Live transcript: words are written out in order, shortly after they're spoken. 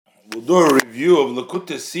We'll do a review of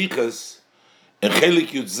Lekutei Sichos in Chelik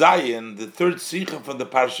Yud Zayin, the third Sicha from the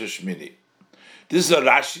Parsha Shmini. This is a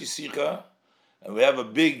Rashi Sicha, and we have a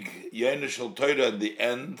big Yoinishal Torah at the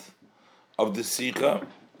end of the Sicha.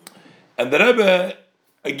 And the Rebbe,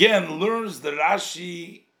 again, learns the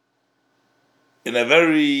Rashi in a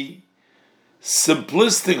very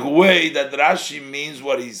simplistic way, that Rashi means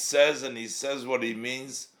what he says and he says what he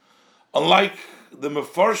means, unlike the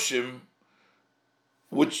Mefarshim,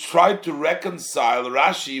 which tried to reconcile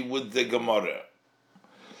Rashi with the Gemara.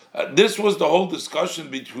 This was the whole discussion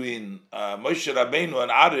between Moshe Rabbeinu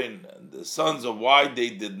and Aaron, and the sons, of why they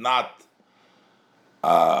did not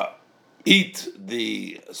eat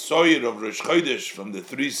the soyer of Rosh Chodesh from the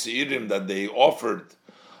 3 seirim that they offered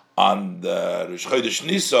on the Rosh Chodesh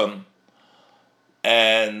Nisan.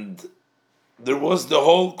 And there was the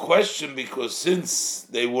whole question, because since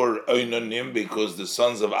they were Oinonim, because the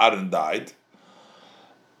sons of Aaron died,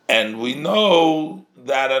 and we know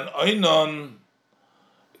that an Oinon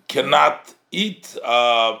cannot eat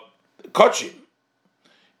kochim.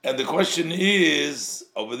 And the question is,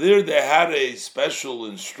 over there they had a special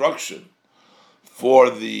instruction for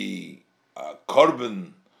the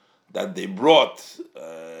korban that they brought,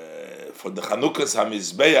 for the Chanukas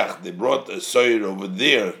HaMizbeach, they brought a soyer over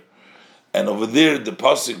there, and over there the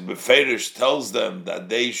Pasuk Beferish tells them that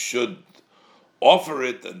they should offer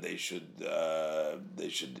it and they should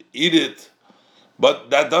eat it, but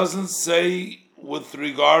that doesn't say with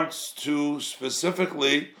regards to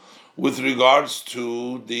specifically with regards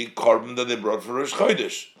to the korban that they brought for Rosh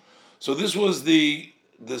Chodesh. So this was the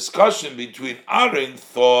discussion between Aaron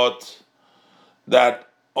thought that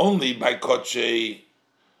only by Kochei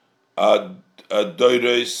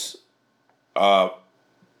Doiros,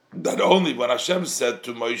 that only when Hashem said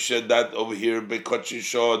to Moshe that over here by Kochei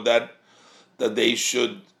Shor that they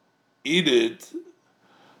should eat it.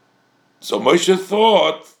 So Moshe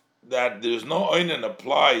thought that there's no oinen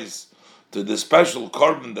applies to the special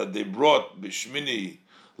korban that they brought b'shmini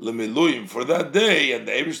l'miluim for that day, and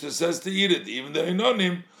the Eibishter says to eat it, even the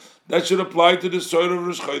Einonim, that should apply to the soyer of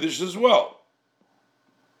Rosh Chodesh as well.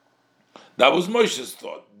 That was Moshe's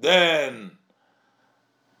thought. Then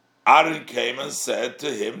Aaron came and said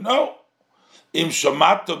to him, no, im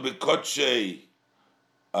shomato b'kochei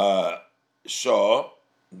Shah,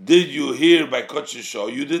 did you hear by Kochei Shah?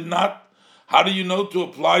 You did not. How do you know to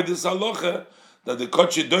apply this halacha that the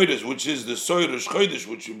Kochei Doiros, which is the soy Rosh Chodesh,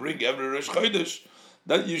 which you bring every Rosh Chodesh,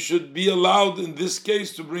 that you should be allowed in this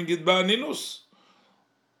case to bring it ba'aninus?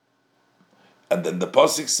 And then the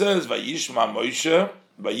pasuk says, "Vayishma Moshe,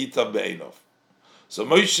 vayitav be'enov." So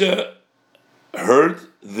Moshe heard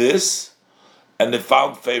this, and it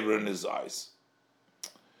found favor in his eyes.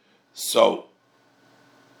 So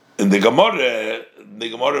in the Gemara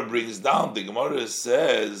brings down, the Gemara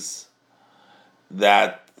says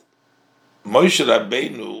that Moshe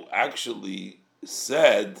Rabbeinu actually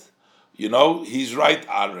said, he's right,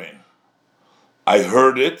 Aaron. I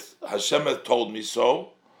heard it, Hashem had told me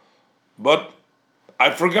so, but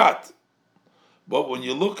I forgot. But when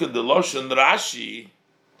you look at the Lashon Rashi,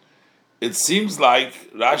 it seems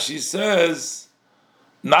like Rashi says,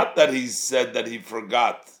 not that he said that he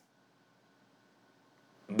forgot,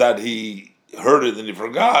 that he heard it and he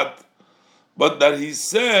forgot, but that he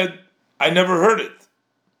said, I never heard it.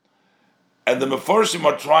 And the Mefarshim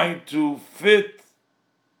are trying to fit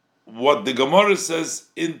what the Gemara says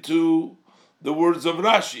into the words of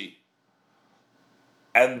Rashi.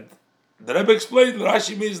 And the Rebbe explained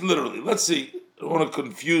Rashi means literally. Let's see, I don't want to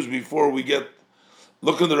confuse before we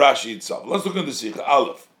look in the Rashi itself. Let's look in the Sikha,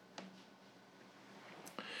 Aleph.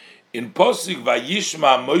 In Posik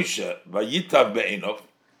Vayishma Moshe Vayitav Be'enov,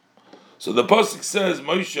 so the pasuk says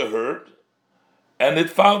Moshe heard, and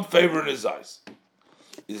it found favor in his eyes.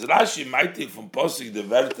 Is Rashi mighty from pasuk the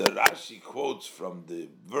Verta? Rashi quotes from the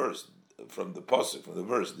verse, from the pasuk, from the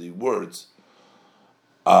verse, the words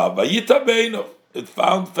Vayita Beinov. It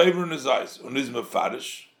found favor in his eyes. Uniz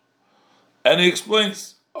mefarish, and he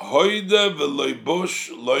explains Hoide veloy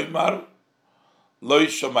bosh loymar loy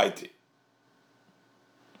shamaiti.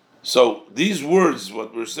 So these words,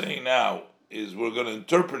 what we're saying now, is we're going to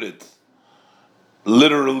interpret it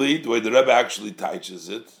literally, the way the Rebbe actually teaches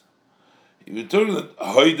it. He returned that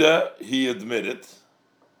Hoida, he admitted,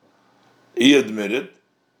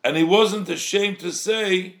 and he wasn't ashamed to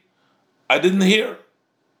say, I didn't hear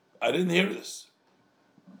this.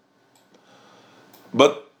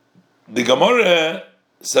 But the Gemara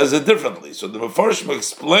says it differently. So the Mefarshim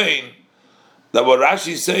explain that what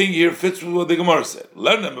Rashi is saying here fits with what the Gemara said.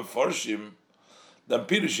 Learn the Mefarshim, then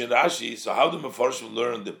Pirush in Rashi. So how do Mefarshim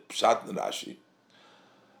learn the Pshat in Rashi?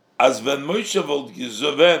 as when Moshe wold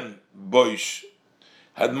gezoven boish,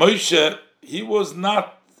 had Moshe, he was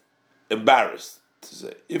not embarrassed to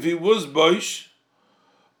say. If he was boish,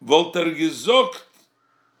 volter gezogt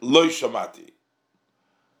loy shamati.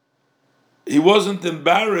 He wasn't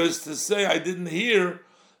embarrassed to say, I didn't hear,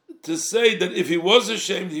 to say that if he was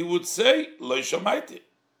ashamed, he would say, loy shamaiti.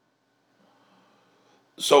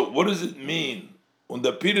 So what does it mean? Und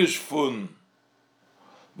der Pirush fun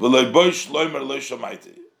v'loy boish loymer loy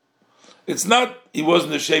shamaiti. It's not he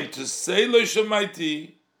wasn't ashamed to say loy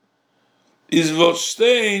shamaiti. Is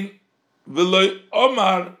volstein v'loy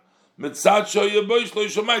omar mitzad shoye boish loy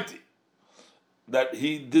shamaiti. That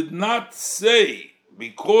he did not say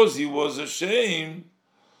because he was ashamed,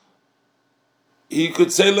 he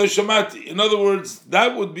could say lo shamati. In other words,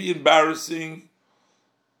 that would be embarrassing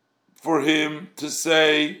for him to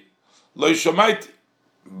say lo shamati.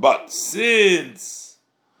 But since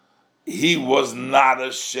he was not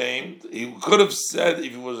ashamed, he could have said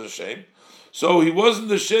if he was ashamed. So he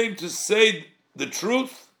wasn't ashamed to say the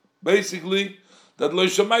truth, basically, that lo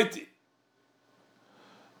shamati.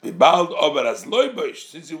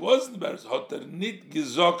 Since he wasn't embarrassed, hat nit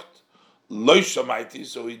gesagt lo shamaiti,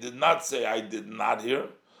 so he did not say I did not hear,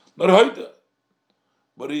 nor heute,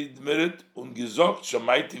 but he admitted und gesagt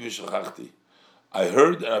shamaiti v'shachachti. I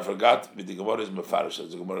heard and I forgot. With the Gemara is mefarish,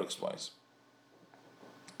 as the Gemara explains.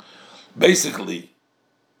 Basically,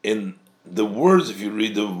 in the words, if you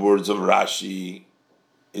read the words of Rashi,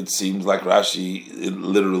 it seems like Rashi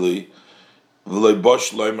literally. He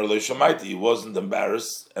wasn't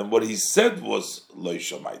embarrassed, and what he said was Lo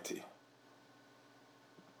Shamaiti.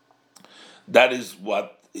 That is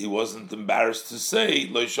what he wasn't embarrassed to say,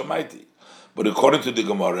 Lo Shamaiti. But according to the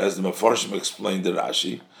Gemara, as the Mefarshim explained the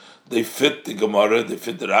Rashi, they fit the Gemara, they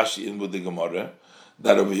fit the Rashi in with the Gemara,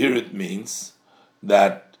 that over here it means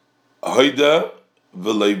that Hoida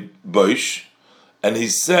v'lei boish, and he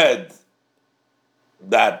said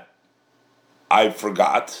that I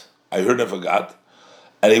forgot, I heard and forgot,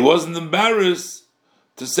 and he wasn't embarrassed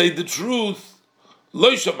to say the truth,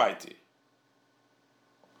 Lo Shamaiti.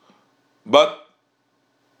 But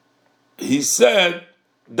he said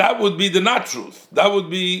that would be the not truth. That would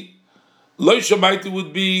be, Lo Shamaiti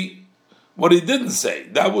would be what he didn't say.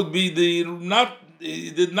 That would be the not,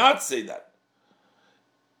 he did not say that.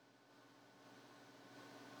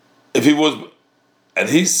 If he was, and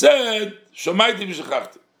he said, Shamaiti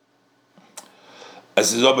v'shachachti.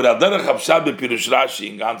 Es ist aber der Chabshad bePirush Rashi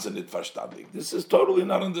in ganzen nicht verstanden. This is totally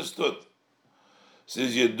not understood. Es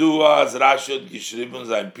ist Yedua, as Rashi hat geschrieben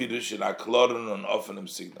sein Pirush in a klaren und offenem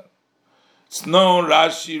Signal. It's known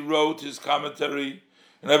Rashi wrote his commentary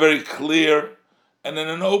in a very clear and in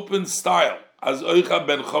an open style. As Oicha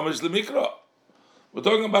ben Chumash lemikra. We're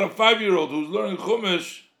talking about a 5-year-old who's learning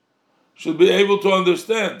Chumash should be able to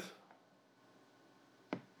understand.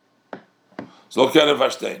 So can I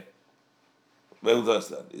verstehen. Well, that's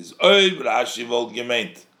that. Is Oib Rashi wold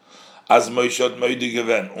gemeint as Moshe hat moide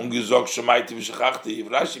gewen und gesagt shmaiti v'shachachti. If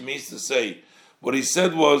Rashi means to say what he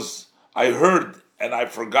said was I heard and I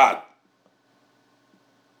forgot.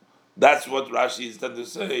 That's what Rashi is trying to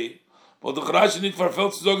say. But the Rashi nicht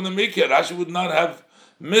verfällt zu sagen the Mikya. Rashi would not have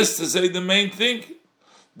missed to say the main thing.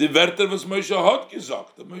 The Werter was Moshe hat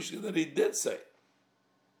gesagt. The Moshe that he did say.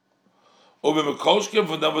 Ob Kolschkem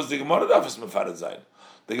von dem was die Gemara darf es mefaret sein.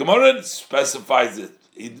 The Gemara specifies it.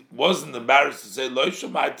 He wasn't embarrassed to say Lo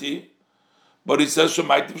Shamaiti, but he says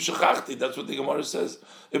Shamaiti v'shachachti. That's what the Gemara says.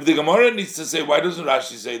 If the Gemara needs to say, why doesn't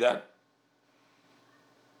Rashi say that?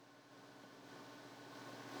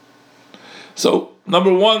 So,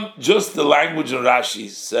 number one, just the language in Rashi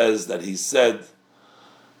says that he said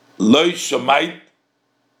Lo Shamait.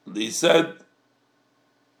 He said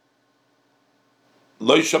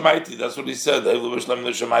Lo Shamaiti. That's what he said. Lo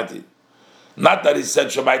Shamaiti. Not that he said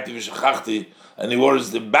Shamaiti v'shachachti, and he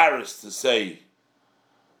was embarrassed to say,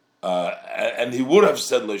 and he would have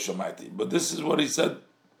said Lo Shamaiti, but this is what he said.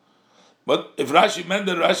 But if Rashi meant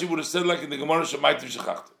that, Rashi would have said like in the Gemara Shamaiti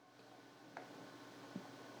v'shachachti.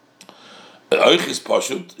 Oich is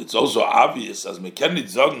pashut. It's also obvious as we can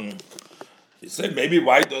sagen. He said maybe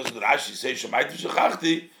why doesn't Rashi say Shamaiti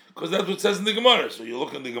v'shachachti? Because that's what it says in the Gemara. So you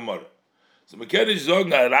look in the Gemara. So man kann nicht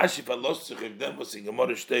sagen, Rashi verlässt sich auf dem, was in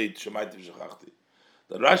Gemara steht, Shemaiti v'shachachti.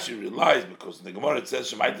 The Rashi relies, because in the Gemara it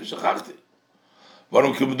says Shemaiti v'shachachti.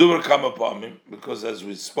 Warum Kimduber come upon him? Because as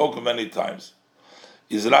we spoke many times,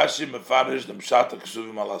 is Rashi mefarish dem Pshat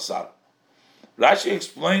HaKesuvim al Asar. Rashi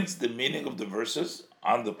explains the meaning of the verses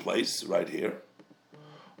on the place right here.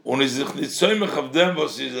 Und is sich nicht soimech auf dem,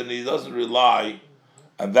 was is, and he doesn't rely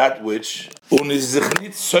on that which. Und is sich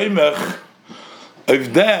nicht soimech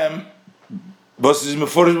auf dem, Was is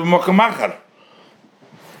meforish b'makam.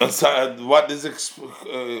 And so, what is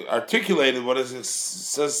articulated, what is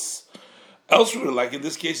says elsewhere, like in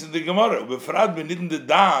this case in the Gemara, befrad benidin the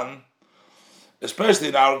dan, especially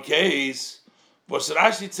in our case, was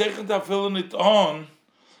Rashi tzeichen to fill it on.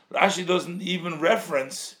 Rashi doesn't even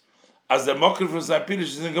reference as the Mokher for Zampirish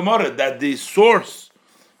is in the Gemara that the source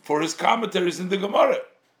for his commentary is in the Gemara.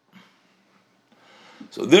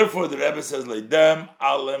 So therefore, the Rebbe says, "Leidem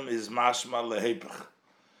alem is mashma lehepech."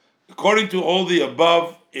 According to all the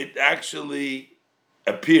above, it actually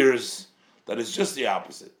appears that it's just the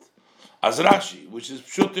opposite. As Rashi, which is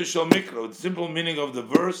pshute shel mikra, the simple meaning of the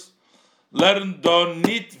verse, learn don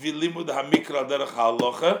nit vilimud hamikra derech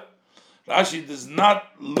halacha. Rashi does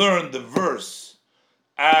not learn the verse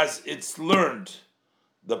as it's learned,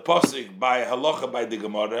 the pasuk by halacha by the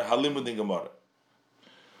Gemara, halimud in Gemara.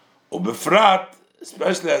 Ubefrat,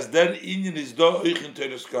 especially as der inyan is do oich in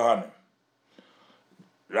Teres Kahanim.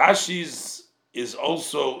 Rashi's is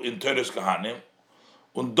also in Teres Kahanim,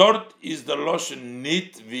 and dort is the loshen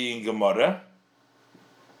nit wie in Gemara.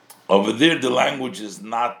 Over there, the language is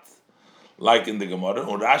not like in the Gemara.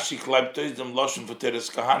 And Rashi kleibt them loshen for Teres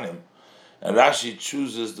Kahanim, and Rashi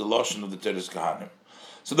chooses the loshen of the Teres Kahanim.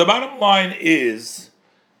 So the bottom line is,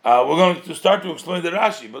 we're going to start to explain the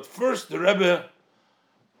Rashi, but first the Rebbe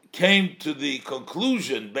came to the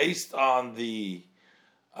conclusion based on the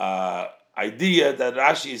idea that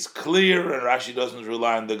Rashi is clear and Rashi doesn't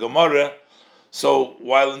rely on the Gemara. So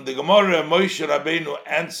while in the Gemara Moshe Rabbeinu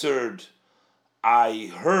answered,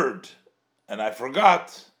 "I heard and I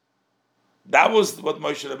forgot," that was what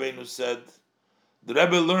Moshe Rabbeinu said. The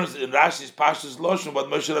Rebbe learns in Rashi's Pashas Loshen what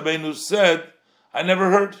Moshe Rabbeinu said, "I never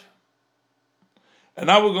heard." And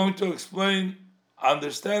now we're going to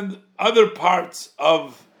understand other parts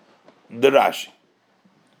of the Rashi.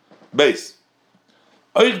 Base.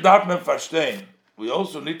 Euch darf man verstehen. We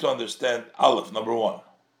also need to understand Aleph, number one.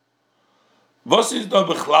 Was ist da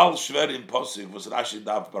bechlal schwer im Posig, was Rashi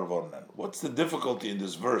darf parvornen? What's the difficulty in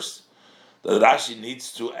this verse that Rashi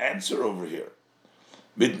needs to answer over here?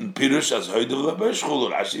 Mit Pirush as heute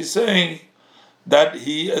v'labeshchul, Rashi is saying that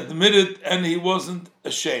he admitted and he wasn't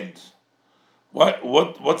ashamed.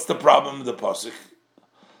 What's the problem with the Posig?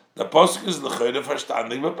 The Posig is l'chayre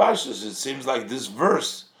verstandig b'pashtus. It seems like this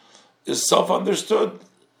verse is self-understood,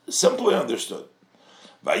 simply understood.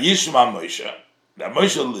 Vayishma Moshe, that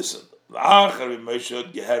Moshe listened. After Moshe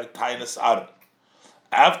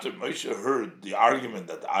heard the argument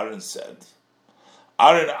that Aaron said,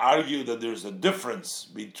 Aaron argued that there's a difference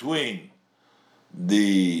between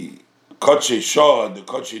the Kodshe Shah and the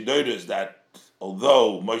Kodshe Doides, that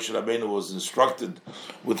although Moshe Rabbeinu was instructed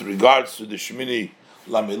with regards to the Shemini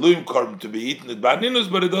Lameluim Korban to be eaten at Baninus,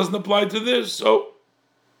 but it doesn't apply to this. So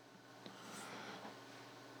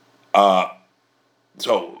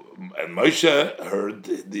and Moshe heard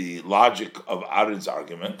the logic of Aaron's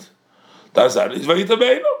argument. That's Aaron's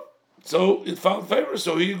Vayitabeinu. So it found favor.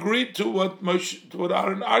 So he agreed to what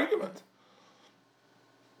Aaron's argument.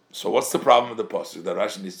 So what's the problem with the pasuk that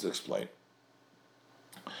Rashi needs to explain?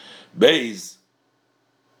 Beis,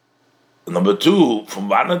 number two, from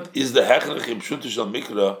Vanat is the hechrech im shutish al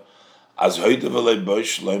mikra as heute v'lei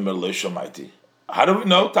boish loimer leishomaiti. How do we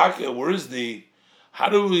know, Taka? How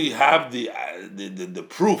do we have the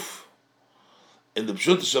proof in the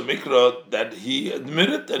Pshuta Mikra that he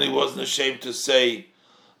admitted and he wasn't ashamed to say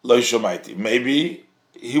Lo Shomaiti? Maybe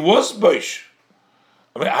he was boish.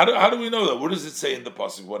 I mean, how do we know that? What does it say in the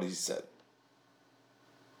pasuk? What he said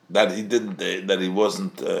that he didn't, that he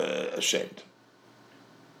wasn't ashamed.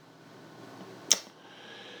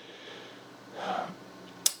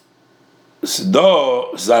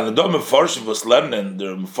 So, seine da Meforshim was lernen,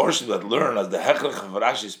 der Meforshim that learn as the hechrech of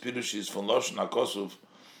Rashi's Pirush is von Loshen HaKosov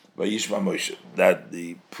by Yishma Moshe, that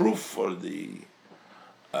the proof for the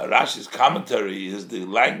Rashi's commentary is the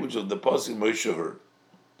language of the pasuk Moshe heard.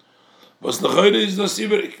 Was lechoyre is das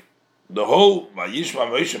Iberik. The whole Vayishma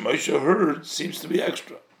Moshe heard seems to be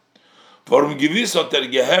extra. Warum gewiss hat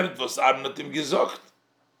gehört, was Aaron hat ihm gesagt?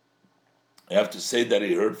 You have to say that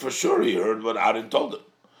he heard for sure. He heard what Aaron told him.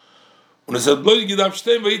 And it said,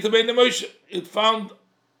 it found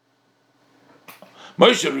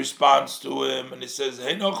Moshe responds to him and he says,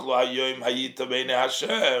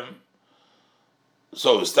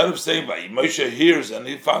 so instead of saying Moshe hears and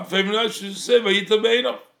he found favor, I should say as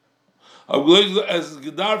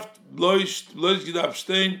gedarf Moshe,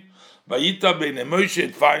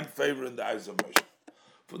 it find favor in the eyes of Moshe.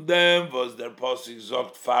 Von dem was der Pasuk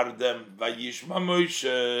sagt, far dem Vayishma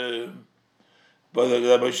Moshe. But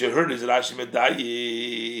the Moshe heard is Rashi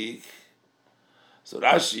Medayik. So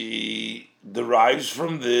Rashi derives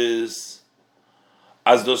from this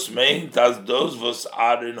As das meint, as das, was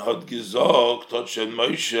Aaron hat gesagt, hat schon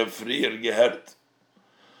Moshe früher gehört.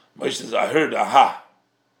 Moshe says, I heard, aha.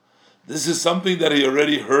 This is something that he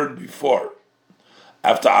already heard before,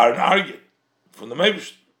 after Aaron argued from the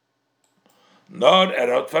Meibishter. Not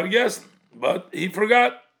hat vergessen, but he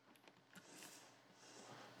forgot.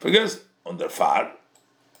 Vergessen. Und der Fahr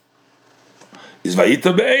is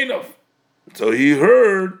Vayita Be'enov. So he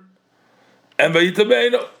heard, and Vayita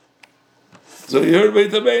Be'enov. So he heard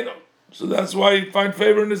Vayita Be'enov. So that's why he find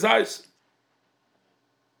favor in his eyes.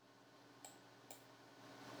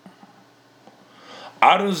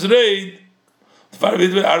 Aaron's raid,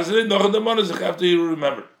 Aaron's raid, noch in the Monazich, after you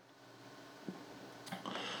remember.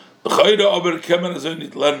 The Chayra aber kemen also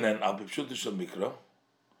nicht lernen, ab Pshuti Shel Mikra.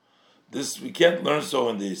 This, we can't learn so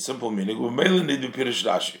in the simple meaning. We mainly need the Pirish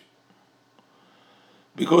Rashi.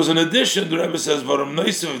 Because in addition, the Rebbe says, Varum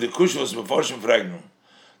Noisev, the Kushvos Mefarshim Fragnum,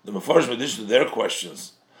 the Mefarshim, in addition to their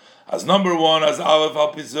questions, as number one, as Aleph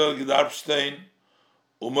Al-Pizah, Gedarpstein,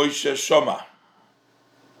 Umoishe Shoma,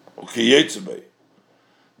 okay, Yetzebei.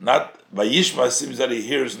 Not Vayishma seems that he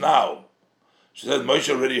hears now. She said Moshe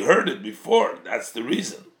already heard it before. That's the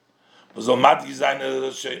reason.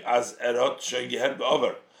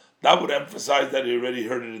 That would emphasize that he already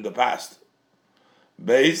heard it in the past.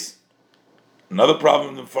 Base. Another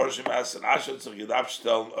problem the Farshim asks, if the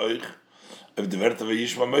Verta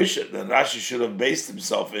Vayishma Moshe, then Rashi should have based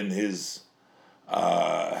himself in his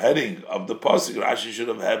heading of the pasuk. Rashi should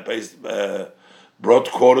have had brought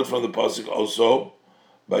quoted from the pasuk also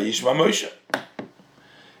by Yishma Moshe.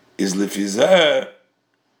 Is lifizeh?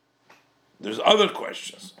 There's other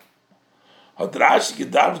questions. Hat Rashi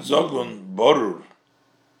gedarf zogun borur?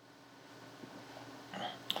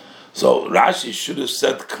 So Rashi should have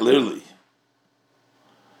said clearly.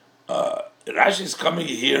 Rashi is coming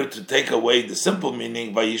here to take away the simple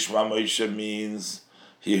meaning. Vayishma Moshe means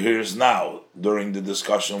he hears now during the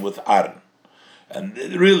discussion with Aaron, and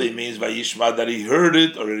it really means Vayishma that he heard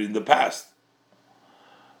it already in the past.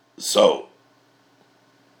 So,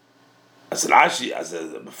 as Rashi, as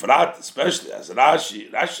a Befrat, especially as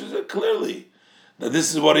Rashi said clearly that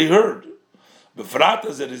this is what he heard. Befrat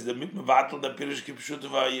as it is the mitmevatel the Pirish Kipshut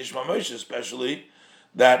of Vayishma Moshe, especially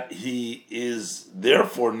that he is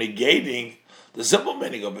therefore negating the simple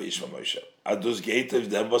meaning of Vayishma Moshe. Adus gate if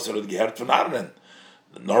them was gehört von Aaron.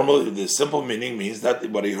 Normally, the simple meaning means that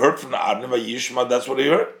what he heard from Aaron Vayishma, that's what he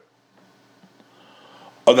heard.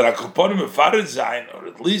 Or that Akaponim Mefarid Zayin, or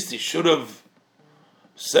at least he should have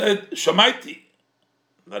said Shamaiti,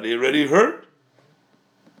 that he already heard.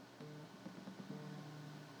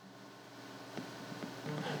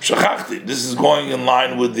 Shachachti. This is going in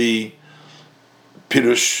line with the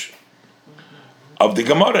Pirush of the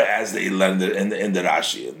Gemara as they learned it in the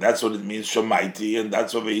Rashi, and that's what it means Shamaiti, and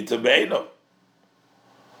that's what Vayita Be'enov.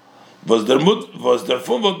 Was der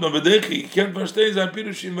Fun wird man bedenken, ich kann verstehen sein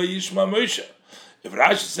Pirush in Vayishma Moshe. If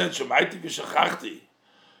Rashi said Shamaiti v'shachachti,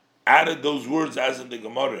 added those words as in the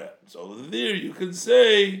Gemara, so there you can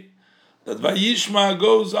say that Vayishma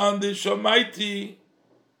goes on the Shamaiti,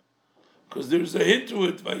 because there's a hint to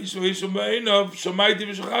it. Vayishma Be'enov Shamaiti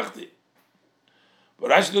v'shachachti. But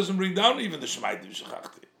Rashi doesn't bring down even the Shemaiti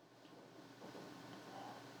v'shachachti.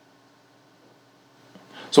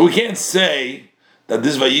 So we can't say that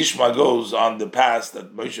this Vayishma goes on the past,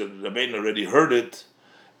 that Moshe Rabbeinu already heard it,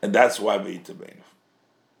 and that's why Vayita Be'enov.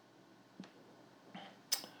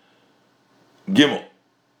 Gimel.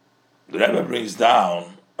 The Rebbe brings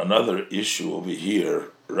down another issue over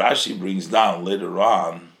here. Rashi brings down later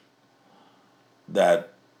on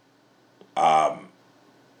that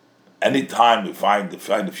anytime we find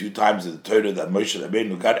a few times in the Torah that Moshe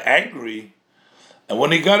Rabbeinu got angry, and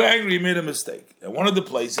when he got angry, he made a mistake. And one of the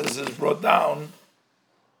places is brought down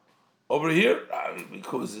over here,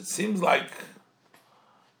 because it seems like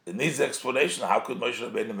it needs explanation. How could Moshe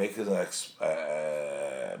Rabbeinu make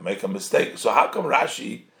a mistake? So how come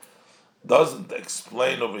Rashi doesn't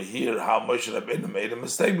explain over here how Moshe Rabbeinu made a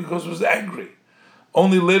mistake? Because he was angry.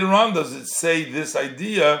 Only later on does it say this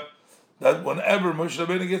idea that whenever Moshe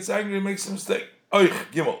Rabbeinu gets angry, he makes a mistake.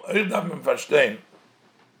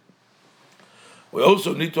 We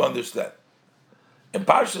also need to understand. In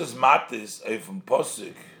Parshas Matis, from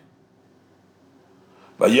Posik,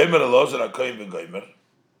 Vayemer Elozar HaKoyin V'Goymer,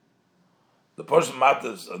 the Parshas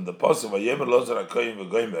Matis and the Posik, Vayemer Elozar HaKoyin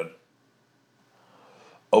V'Goymer,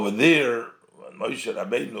 over there, when Moshe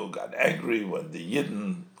Rabbeinu got angry, when the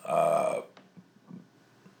Yidden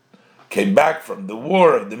came back from the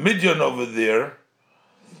war of the Midian over there,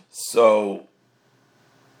 so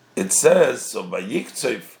it says, so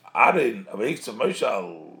Vayiktzov Aaron, Vayiktzov Moshe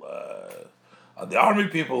on the army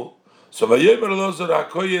people, So Vayomer Elazar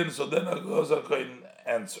HaKohen, so then Elazar HaKohen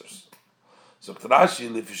answers. So Rashi,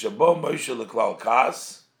 Lifishabo Moshe Leklal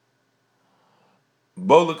Kas,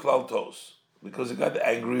 Bo Leklal Tos, because he got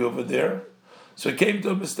angry over there, so he came to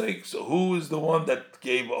a mistake. So who is the one that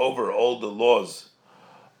gave over all the laws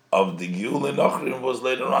of the Giyul in Ochrim was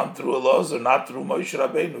later on through Elazar, not through Moshe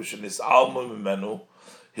Rabbeinu, Shenis Alma Mimenu,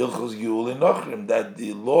 Hilchos Giyul in Ochrim, that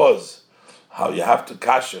the laws, how you have to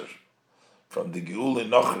kasher, from the Giyul in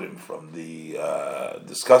Ochrim, from the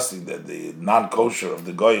discussing that the non-kosher of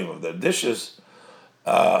the goyim of their dishes,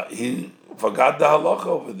 he forgot the halacha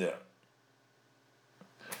over there.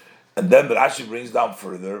 And then Rashi brings down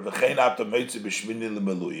further, brings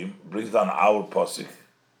down our posik.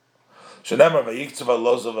 He got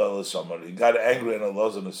angry and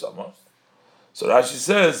Elazar in the summer. So Rashi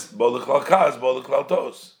says,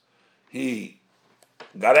 he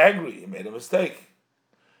got angry, he made a mistake.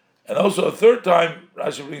 And also a third time,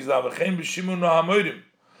 Rashi brings down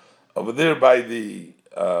over there by the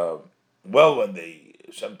well, when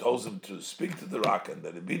Hashem told him to speak to the rock and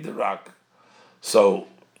that he beat the rock. So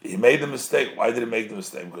he made the mistake. Why did he make the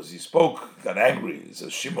mistake? Because he spoke, got angry. He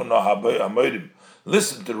says, Shimon no hamodim.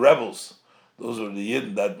 Listen to rebels. Those were the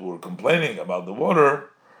Yidden that were complaining about the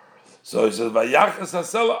water. So he says, Vayachas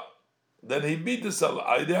hasela. Then he beat the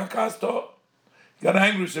sela. He got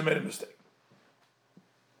angry, so he made a mistake.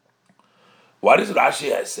 Why does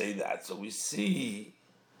Rashi say that? So we see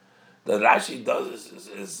that Rashi does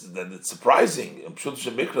is that it's surprising. I'm sure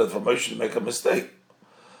for Moshe to make a mistake.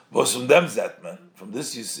 But from them Zetman, from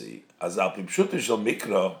this you see, as al pipshuti shel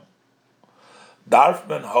mikra,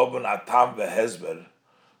 darfman hoben atam vehezber.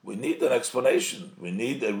 We need an explanation. We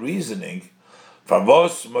need a reasoning. From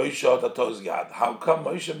vos Moshe atatos gad. How come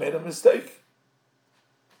Moshe made a mistake?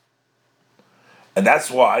 And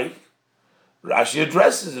that's why Rashi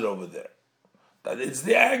addresses it over there. That it's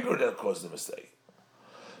the anger that caused the mistake.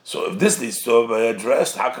 So if this needs to be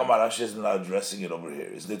addressed, how come Rashi is not addressing it over here?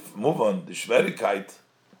 Is it move on the Shverikite?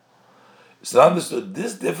 It's not understood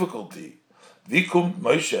this difficulty. Wie kommt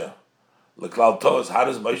Moshe leklal tos? How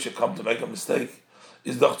does Moshe come to make a mistake?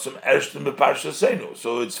 Is doch zum ersten be Parsha Seinu.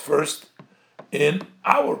 So it's first in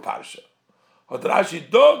our Parsha. Hat Rashi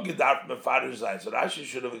do gedarf mefader sein. So Rashi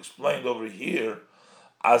should have explained over here.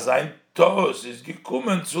 As ein tos is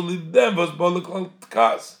gekommen zu lidem was boleklal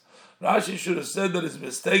kas. Rashi should have said that his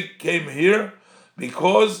mistake came here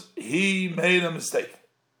because he made a mistake.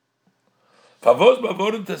 Favos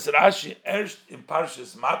bavorim tes Rashi erst in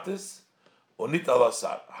Parshas Matis unit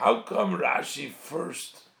alasar. How come Rashi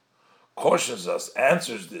first cautions us,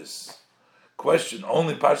 answers this question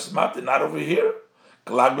only Parshas Matis, not over here?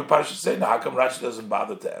 Kalag be Parshas Seinu. How come Rashi doesn't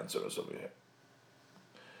bother to answer us over here?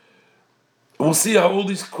 We'll see how all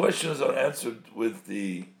these questions are answered with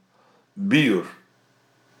the biur,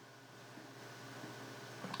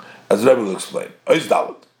 as Rebbe will explain. Ois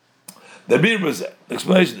Dalet. The biur was it. The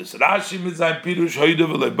explanation is Rashi mitzayin pirush hoide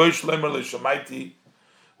v'leibosh lemer leishamaiti.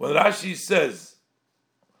 When Rashi says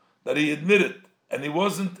that he admitted and he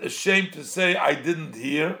wasn't ashamed to say I didn't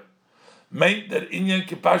hear, meant that inyan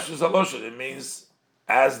kipashus halosha. It means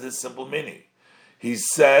as this simple meaning. He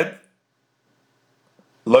said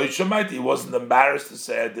Lo Shamaiti, he wasn't embarrassed to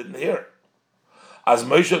say I didn't hear. As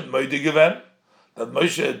Moshe had moide given, that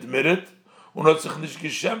Moshe admitted, und hat sich nicht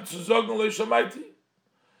geschämt zu sagen Lo Shamaiti,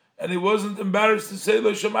 and he wasn't embarrassed to say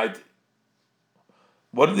Lo Shamaiti.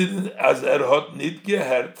 What did as hat nicht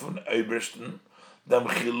gehört von Obersten, dem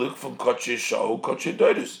Chiluk von Kodshe Shau, Kodshe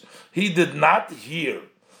Doidus. He did not hear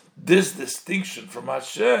this distinction from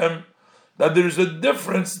Hashem, that there is a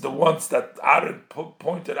difference, the ones that Aaron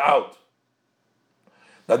pointed out,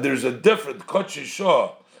 that there's a different Kodshe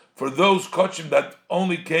Shah for those Kodshim that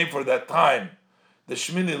only came for that time, the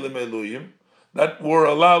Shmini Limeluyim, that were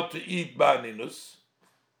allowed to eat Ba'aninus,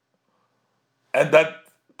 and that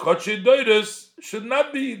Kodshe Doidus should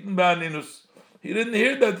not be eaten Ba'aninus. He didn't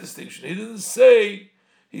hear that distinction. He didn't say,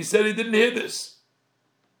 he said he didn't hear this.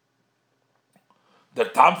 The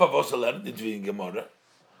Tamfa Vosaler did we in Gemara.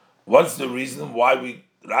 What's the reason why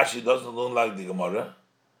Rashi doesn't learn like the Gemara?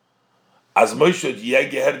 As Moshe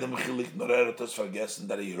had dem chilik nor has forgotten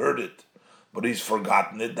that he heard it, but he's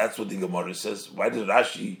forgotten it. That's what the Gemara says. Why did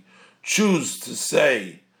Rashi choose to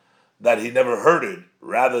say that he never heard it,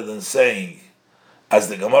 rather than saying, as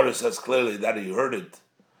the Gemara says clearly, that he heard it,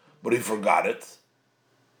 but he forgot it?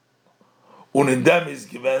 Und in dem is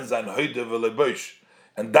given sein Hoide v'leibosh,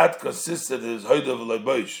 and that consisted of his Hoide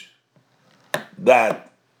v'leibosh,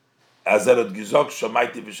 that as er had gesagt,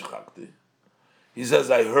 shamaiti v'shachakti. He says,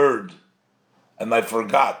 I heard and I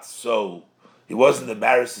forgot. So he wasn't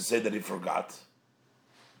embarrassed to say that he forgot.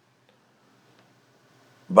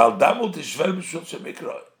 That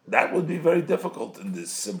would be very difficult in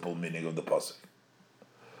this simple meaning of the pasuk.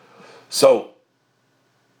 So,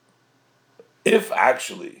 if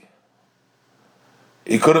actually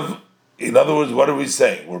he could have, in other words, what are we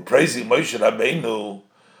saying? We're praising Moshe Rabbeinu.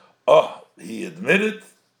 Oh, he admitted.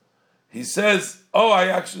 He says, "Oh, I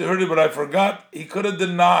actually heard it, but I forgot." He could have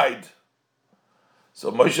denied.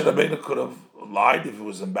 So Moshe Rabbeinu could have lied if he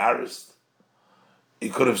was embarrassed. He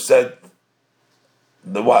could have said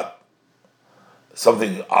the what?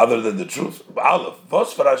 Something other than the truth.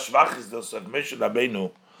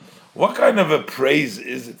 What kind of a praise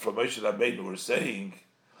is it for Moshe Rabbeinu? We're saying,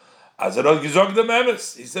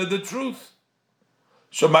 he said the truth.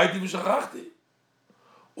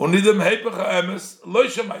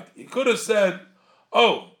 He could have said,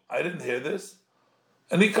 "Oh, I didn't hear this,"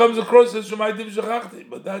 and he comes across as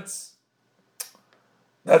but that's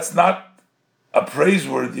not a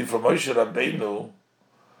praiseworthy for Moshe Rabbeinu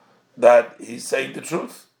that he's saying the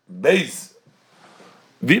truth. Beis,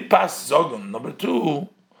 wie passt sagen? Number two,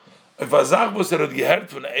 if Azach was hat gehört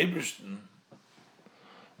von Ebersten,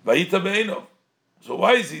 Vayita Be'enov. So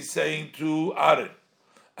why is he saying to Aaron,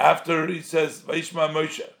 after he says, Vayishma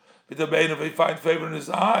Moshe, Vayita Be'enov, he find favor in his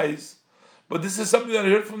eyes, but this is something that I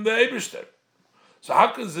heard from the Eberster. So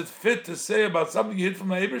how does it fit to say about something you heard from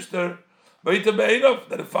the Eberster, Vayita Be'enov,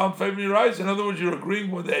 that it found favor in your eyes? In other words, you're agreeing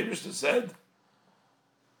with what the Eberster said.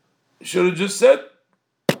 You should have just said,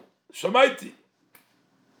 Shamaiti.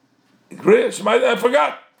 Shamaiti, I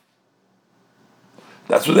forgot.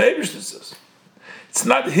 That's what the Eberster says. It's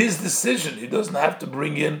not his decision. He doesn't have to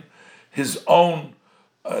bring in his own,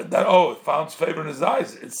 it found favor in his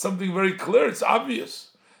eyes. It's something very clear. It's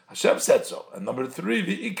obvious. Hashem said so. And number three,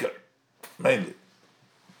 V'ikar, mainly.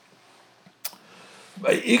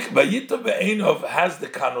 Vayita Be'enov has the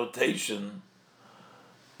connotation,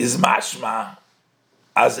 is mashma,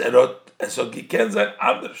 as erot, so giken sein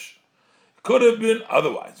anders. Could have been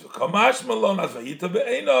otherwise. Kamash malon as Vayita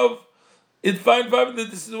Be'enov, it find that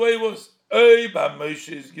this is the way it was.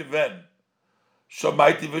 Moshe is given.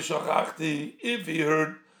 Shamaiti v'shachachti. If he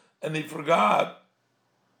heard and he forgot,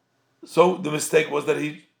 so the mistake was that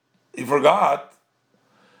he forgot,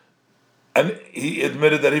 and he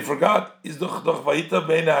admitted that he forgot. Is doch Vayita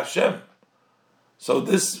Be'enei Hashem. So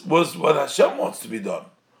this was what Hashem wants to be done.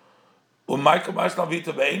 That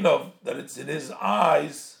it's in his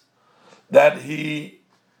eyes that he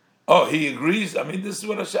agrees. I mean, this is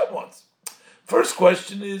what Hashem wants. First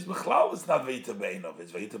question is, B'chlal, it's not Vayita Be'enov,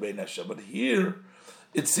 it's Vayita Be'enei Hashem. But here,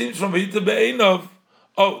 it seems from Vayita Be'enov,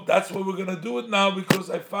 that's what we're going to do it now because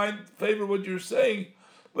I find favor what you're saying,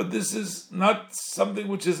 but this is not something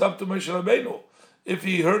which is up to Moshe Rabbeinu. If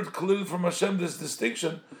he heard clearly from Hashem this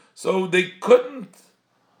distinction, so they couldn't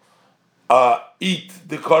eat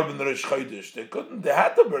the korban Rosh Chodesh. They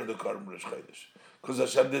had to burn the korban Rosh Chodesh because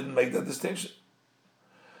Hashem didn't make that distinction.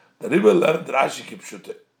 The Rebbe learned Rashi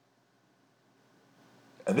Kipshute.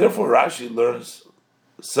 And therefore Rashi learns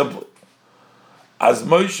simply. As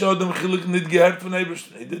Moshe Adam Chilik nid gehört von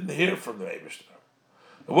Eberstein. He didn't hear from the Eberstein.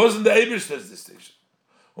 It wasn't the Eberstein's distinction.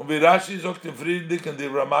 When we Rashi sagt in Friedrich and the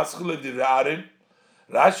Ramaschule, the Ra'arim,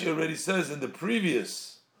 Rashi already says in the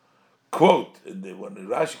previous quote, when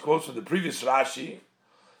Rashi quotes from the previous Rashi,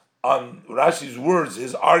 on Rashi's words,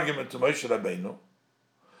 his argument to Moshe Rabbeinu.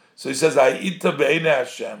 So he says, Ha'ita be'enei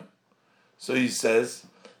Hashem. So he says,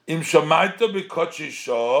 Im shamaita b'kochi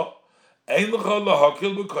shah, ein l'cha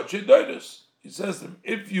lahakil b'kochi doidus. He says to him,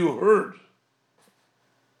 if you heard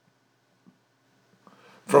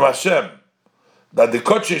from Hashem that the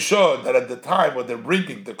kochi shah, that at the time when they're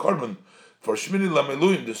bringing the korban for Shmini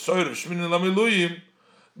Lameluyim, the soil of Shmini Lameluyim,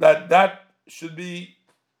 that should be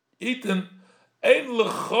eaten, ein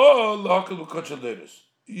l'cha lahakil b'kochi doidus.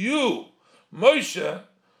 You, Moshe,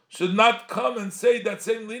 should not come and say that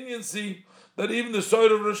same leniency that even the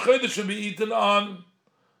soil of Rosh Chodesh should be eaten on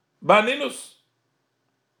Baninus.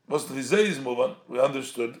 What's the Vizay's move on? We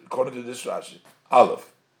understood according to this Rashi.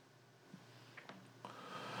 Aleph.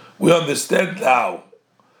 We understand now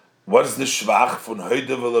what is the shvach von Heute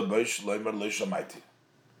V'Lebosh Loimer Leishamaiti.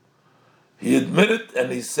 He admitted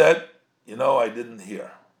and he said, I didn't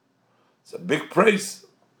hear. It's a big praise.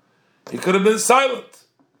 He could have been silent.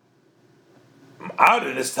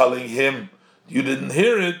 Aaron is telling him, you didn't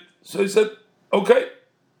hear it. So he said, okay.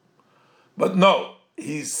 But no,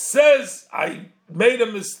 he says, I made a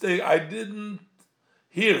mistake. I didn't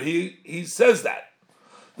hear. He says that.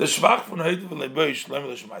 The Shvach von Heute V'Lebosh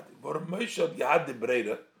Loimer Leishamaiti. For Moshe had the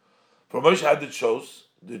Breda, for Moshe had the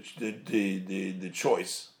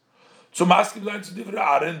choice. So Maskim learned to differ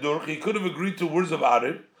Aaron durch. He could have agreed to words of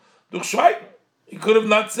Aaron. Durch Schweigen. He could have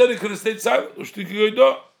not said it, he could have stayed silent.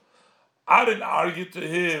 Aaron argued to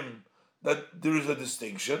him that there is a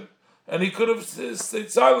distinction, and he could have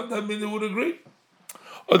stayed silent. I mean, they would agree.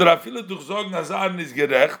 Oder afile durch sagen, as Aaron is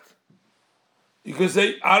gerecht. You could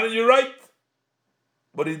say, Aaron, you're right.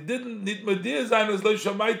 But he didn't need Medea sein as Lo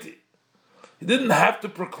Shamaiti. He didn't have to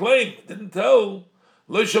proclaim. He didn't tell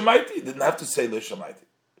Lo Shamaiti. He didn't have to say Lo Shamaiti.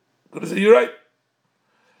 He could have said, you're right.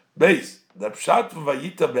 Base, the Pshat from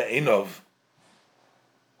Vayita Be'enov,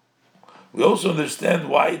 we also understand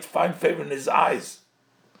why it find favor in his eyes.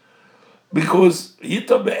 Because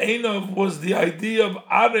Yita Be'enov was the idea of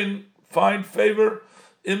Aaron find favor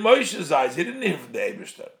in Moshe's eyes. He didn't hear from the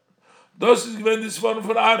Eibishter. Das ist gewesen this one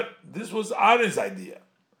von Aaron. This was Aaron's idea.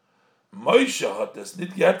 Moshe hat das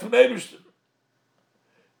nicht gehört von der Eibishter.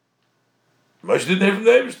 Moshe didn't hear from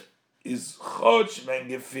the Eibishter. Is Chotsch men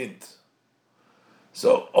gefind.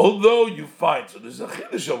 So, although you find, so there's a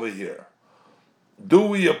chiddush over here. Do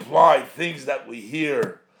we apply things that we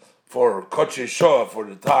hear for Kodesh Shoah, for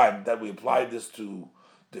the time, that we apply this to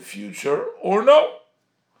the future, or no?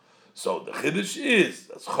 So the chiddush is,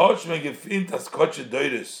 as Chotsch men gefind, as Kodesh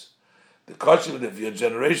Deures, the Kodesh of your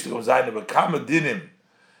generation comes out of a Dinim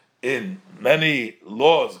in many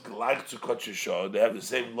laws, like to Kodesh Shoah, they have the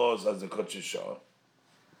same laws as the Kodesh Shoah.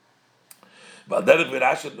 But then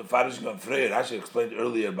Rashi explained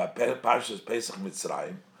earlier by Parshas Pesach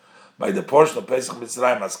Mitzrayim, by the portion of Pesach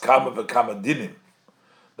Mitzrayim as Kama v'Kama Dinim,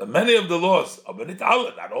 that many of the laws, but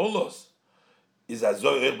not all laws, is as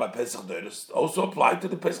Zoyer by Pesach Deures, also applied to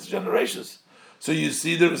the Pesach generations. So you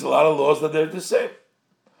see there is a lot of laws that they're the same.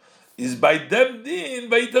 Is by them din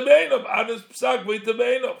Vayita Be'enov, Aaron's Psak Vayita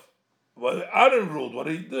Be'enov. What Aaron ruled, what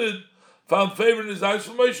he did, found favor in his eyes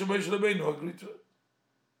for Moshe Rabbeinu agreed to it.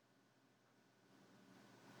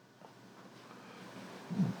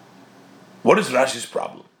 What is Rashi's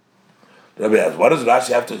problem? The Rebbe asks, what does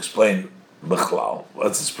Rashi have to explain Bechlal?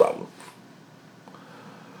 What's his problem?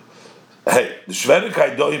 Hey, the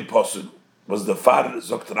Shverikay do in Posuk was the father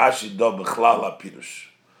Zokt Rashi do Bechlal HaPirush.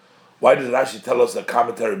 Why does Rashi tell us a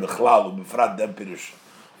commentary Bechlal Ubifrat Dem Pirush?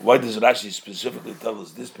 Why does Rashi specifically tell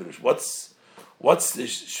us this Pirush? What's the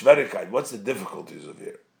Shverikay? What's the difficulties of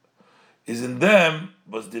here? Is in them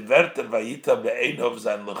was the Werter Vayita Be'enov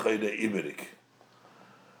Zain L'Choyde Iberik.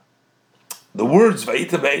 The words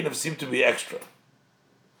Vayita Be'enov seem to be extra.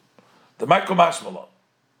 The Michael Mashmalon.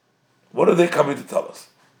 What are they coming to tell us?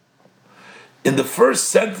 In the first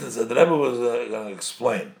sentence that the Rebbe was going to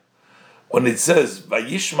explain, when it says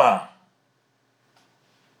Vayishma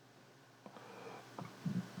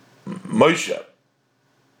Moshe,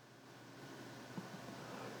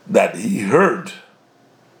 that he heard,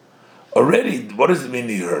 already, what does it mean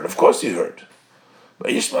he heard? Of course he heard.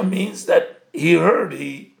 Vayishma means that he heard,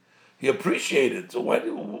 he appreciated. So what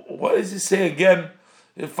does he say again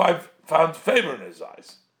if I found favor in his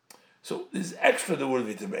eyes? So this is extra the word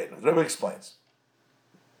Vitabein. The Rebbe explains.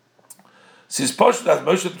 It's obvious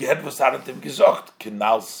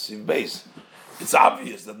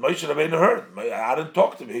that Moshe Rabbeinu heard. Aaron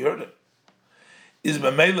talked to him, he heard him. Is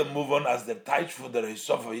Memela move on as the Taich for the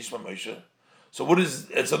Hisof of Yishma Moshe? So what is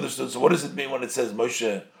it's understood? So what does it mean when it says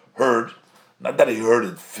Moshe heard? Not that he heard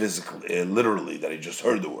it physically, literally, that he just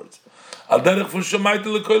heard the words.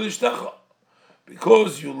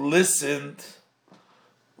 Because you listened,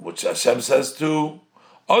 which Hashem says to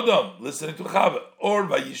Adam, listening to Chava, or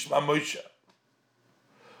Vayishma Moshe,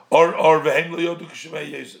 or Vehem Lo Yodu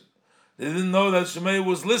K'Shemei Yezid. They didn't know that Shemei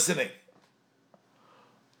was listening.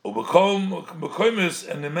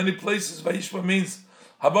 And in many places, Vayishma means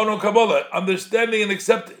Habano Kabbalah, understanding and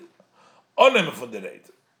accepting. Onem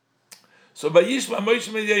Funderate. So Vayishma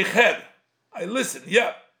Moshe means Yecher. I listen,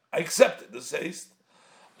 yeah, I accept it. This says,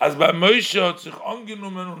 as by Moshe hat sich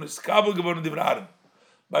angenommen und ist Kabel geworden die Vraden.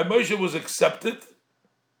 By Moshe was accepted.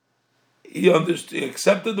 He understood. He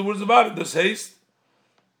accepted the words of Aaron. This says,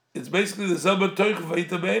 it's basically the Zelber Teuch of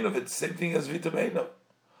Vayita Be'enov. It's the same thing as Vayita Be'enov.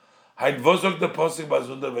 Hein vosok the Pasuk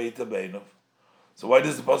Bazunder Vayita Be'enov. So why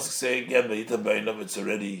does the Pasuk say again Vayita Be'enov? It's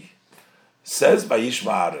already says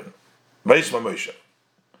Vayishma Aaron, Vayishma Moshe.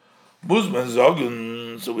 Muzman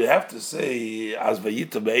Zogun. So we have to say as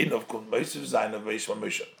Vayita Be'enov kommt Moshe sein of Vayishma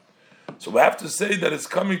Moshe. So we have to say that it's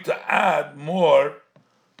coming to add more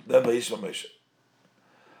than Vayishma Moshe.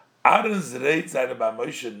 Aaron's Reit seine bei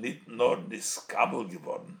Moshe nicht nur diskabel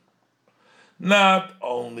geworden. Not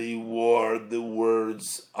only were the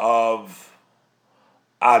words of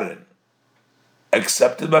Aaron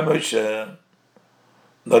accepted by Moshe,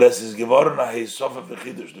 nor es ist geworden a Heisofa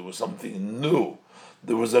v'chidush. There was something new.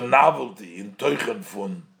 There was a novelty in Teuchen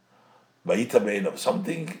von Vayita Be'enov.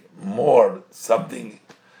 Something more, something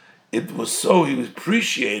it was so, he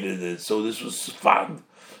appreciated it, so this was found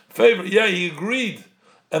favor. Yeah, he agreed.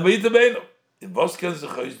 And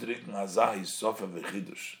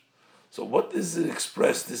so what does it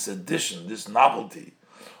express, this addition, this novelty?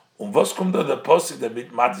 Was kommt da der Posuk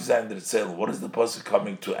damit Mati sein der Erzählung? What is the Posuk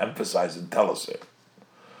coming to emphasize and tell us here?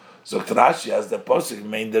 So Rashi, as the Posuk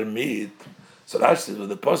mean der mit, so Rashi says, what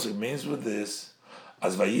the Posuk means with this,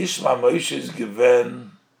 as Vayishma Moshe is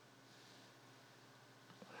given,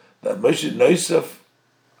 that Moshe Neusef,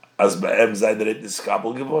 as Ba'em sei der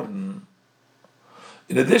Ethniskabel geworden.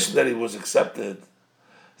 In addition that he was accepted,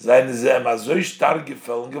 seine Zem so stark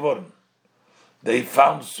gefallen geworden. They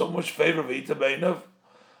found so much favor with Ita Beinov,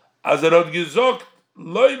 as hat gesagt,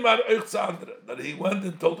 Loimar euch zu anderen, that he went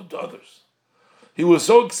and told it to others. He was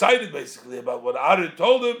so excited basically about what Aaron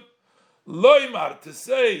told him, Loimar, to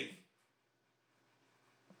say,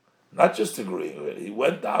 not just agreeing with it, he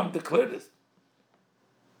went down and declared it.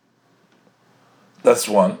 That's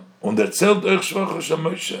one. Und erzählt euch Shvachos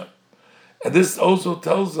Moshe. And this also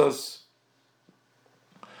tells us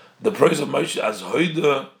the praise of Moshe as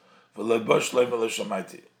Hoide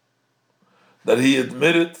that he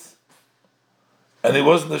admitted and he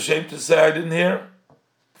wasn't ashamed to say, I didn't hear.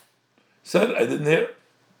 He said, I didn't hear.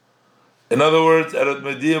 In other words, he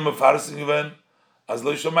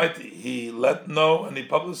let know and he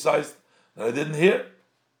publicized that I didn't hear.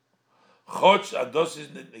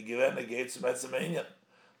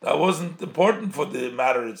 That wasn't important for the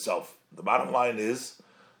matter itself. The bottom line is,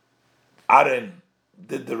 Aaron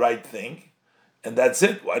did the right thing, and that's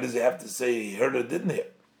it. Why does he have to say he heard or didn't hear?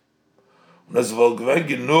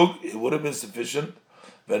 It would have been sufficient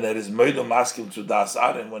when there is Moedo masking to Das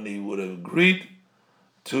Aaron, when he would have agreed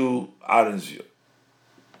to Aaron's view.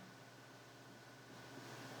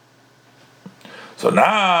 So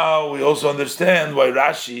now we also understand why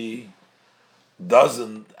Rashi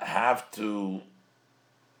doesn't have to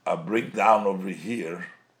bring down over here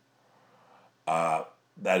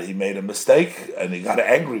that he made a mistake and he got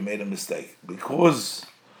angry, made a mistake, because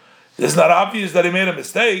it's not obvious that he made a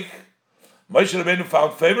mistake. Moshe Rabbeinu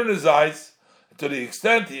found favor in his eyes to the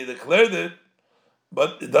extent he declared it,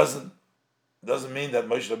 but it doesn't mean that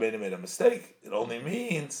Moshe Rabbeinu made a mistake. It only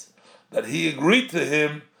means that he agreed to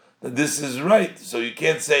him that this is right. So you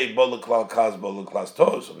can't say Bola Klal Kaz, Bola Klas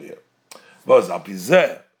Tos over here. But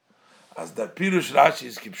as the Pirush Rashi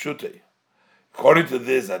is Kipshute, according to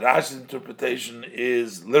this, that Rashi's interpretation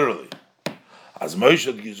is literally, as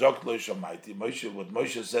Moshe Gizok Lo Shamaiti, what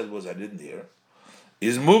Moshe said was, I didn't hear,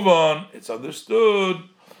 is move on, it's understood,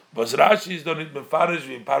 but Rashi is don't mefarish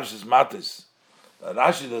in Parshas Matis.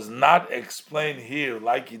 Rashi does not explain here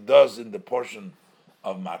like he does in the portion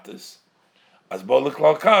of Matis, as Bola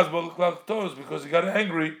Klal Kaz, Bola Klal Tos, because he got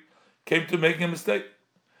angry, came to making a mistake.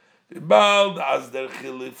 Bald as der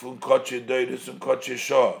Chilif von Kotsche Deures und Kotsche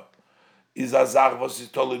Shor is a Zach was is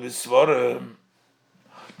totally Visvorem.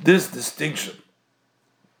 This distinction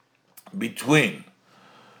between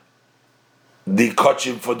the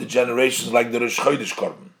Kotchim for the generations like the Rosh Chodesh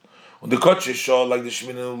Korban and the Kotsche Shor like the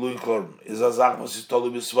Shemini Luin Korban is a Zach was is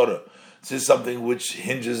totally Visvorem. This is something which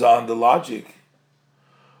hinges on the logic.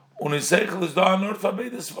 Und in Seichel is da an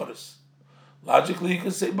Orthabedes for us. Logically, you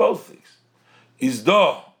can say both things. Is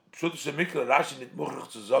da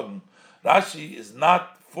Rashi is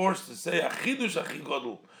not forced to say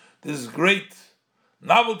this is great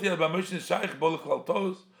novelty about Moshe Shaykh Bola Klal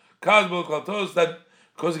Tos, Kaz Bola Klal Tos, that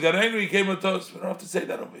because he got angry he came with Tos. We don't have to say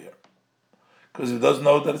that over here because he doesn't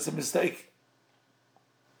know that it's a mistake.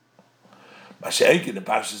 Mashiach in the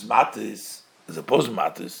Parshas Matis, as opposed to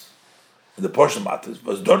Matis, in the portion of Matis,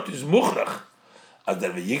 was dort is Muchrach as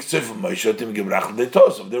der Vayiktzei from Moshe Tim Gebrach de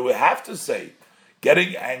Tos. So there we have to say,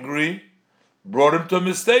 getting angry brought him to a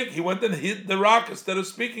mistake. He went and hit the rock instead of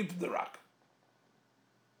speaking to the rock.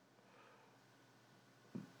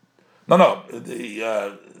 No. In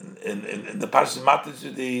the Parshas Matis,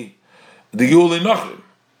 the Yuli Nochrim.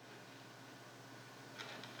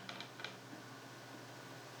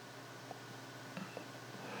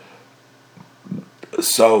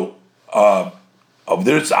 So over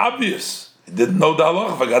there, it's obvious he didn't know the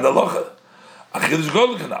halacha. Forgot the halacha. Achilles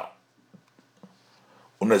Golden now.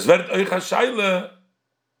 Und es wird euch a Scheile,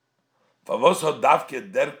 was hat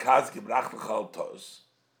Davke der Kaz gebracht Klal Tos?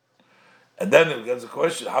 And then it gets a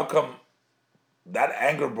question, how come that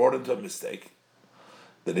anger brought him to a mistake?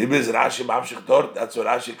 The Rebbe is Rashi Mamshich dort, that's what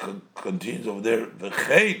Rashi continues over there.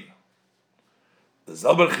 V'chein, the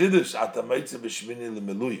Zalbar Chiddush, Ata Meitze B'Shmini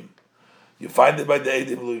L'Meluyim. You find it by the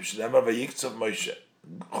Eidim Meluyim, Shneimar V'Yiktzav Moshe,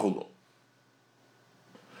 Chulu.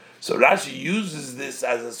 So Rashi uses this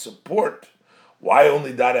as a support. Why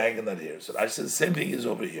only that anger not here? So I said the same thing is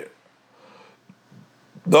over here.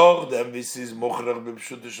 Doch then we see Mochrach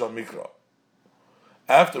b'Pshuta Shal Mikra.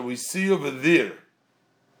 After we see over there,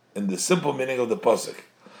 in the simple meaning of the pasuk,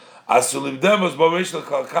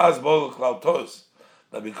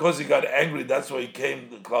 that because he got angry, that's why he came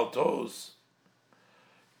to Klal Tos.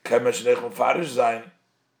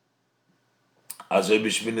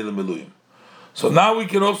 So now we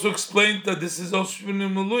can also explain that this is also Shmini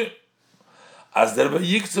Meluyim. As there were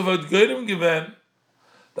Yiktsav had Gerim given,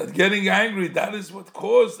 that getting angry, that is what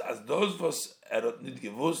caused, as those was nit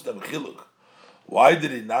gewusst am Chiluk. Why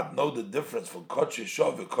did he not know the difference from Kochi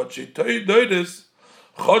Shov and Kochi Doides?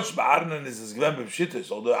 Choch Ba'arnan is his Gven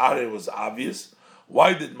B'Pshitis, although Ari was obvious.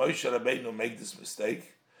 Why did Moshe Rabbeinu make this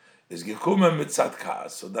mistake? Is Gekumen Mitzat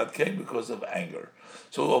Kaas, so that came because of anger.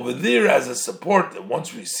 So over there, as a support,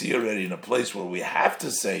 once we see already in a place where we have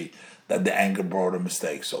to say that the anger brought a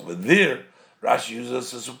mistake. So over there, Rashi uses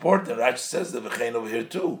as a support, and Rashi says the V'chein over here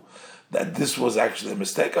too, that this was actually a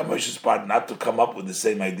mistake on Moshe's part, not to come up with the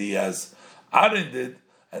same idea as Aaron did,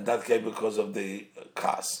 and that came because of the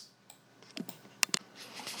Kaas.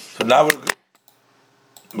 So now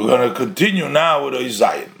we're going to continue now with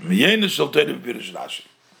Isaiah.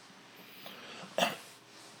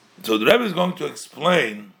 So the Rebbe is going to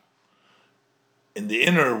explain in the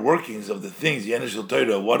inner workings of the things, Yenishal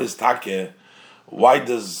Torah, what is Takeh, why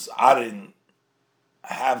does Aaron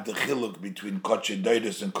have the chiluk between Koche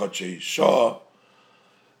Doidus and Koche Shah,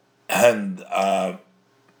 and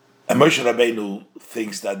Moshe Rabbeinu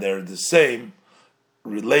thinks that they're the same,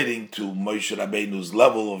 relating to Moshe Rabbeinu's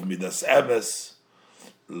level of Midas Emes,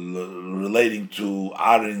 relating to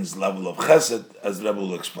Aaron's level of Chesed, as Rebbe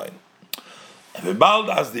will explain. V'bald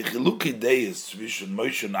as the chiluki deis zwischen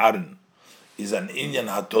Moshe and Aaron is an inyan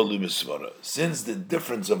hatolu b'svara. Since the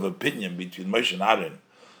difference of opinion between Moshe and Aaron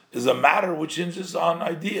is a matter which hinges on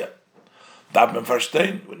idea. That men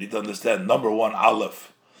verstehen, we need to understand. Number one,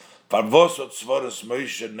 Aleph. Farvos ot svaras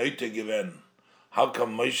Moshe neite given. How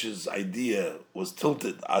come Moshe's idea was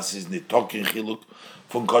tilted as he's talking chiluk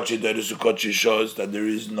from Kochi Doidus to Kochi shows that there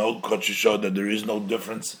is no Kochi show, that there is no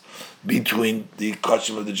difference between the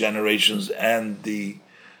Kochim of the generations and the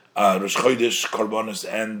Rosh Chodesh Korbanos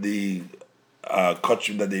and the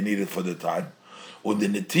Kochim that they needed for the time. With the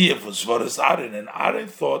Netiyah from Svaras Aaron, and Aaron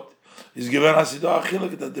thought he's given Hasidah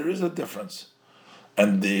Achiluk that there is a difference,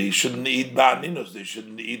 and they shouldn't eat Ba'aninos, they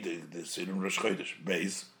shouldn't eat the Sirim Rosh Chodesh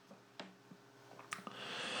base.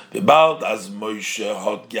 Bald as Moshe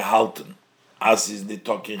had gehalten, as is the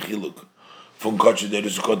talking chiluk from Koche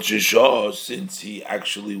Doidus to Koche Shah, since he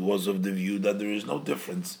actually was of the view that there is no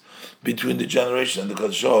difference between the generation and the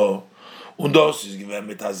Koche Shah, und das is given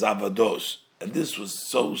mit Hazavados, and this was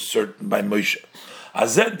so certain by Moshe. And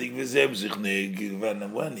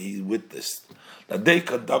when he witnessed that they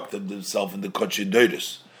conducted themselves in the Koche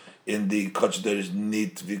Doidus, in the Koche Doidus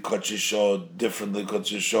nit vi Koche Shah, different than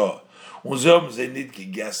Koche Shah. Und so haben sie nicht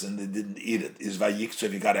gegessen, they didn't eat it. Is Vayikso,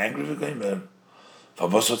 if he got angry with him,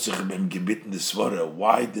 was hat sich beim gebeten des Wort?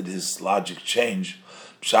 Why did his logic change?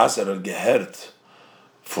 Pshas gehört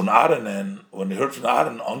von Aaron, when he heard from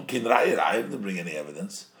Aaron, on Kin Raya, I didn't bring any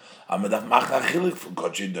evidence. Aber darf machen achillig von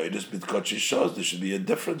Koche Doidus mit Koche Shah. There should be a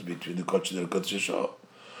difference between the Koche and Koche Shah.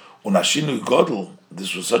 Und Ashinu Godel,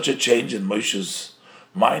 this was such a change in Moshe's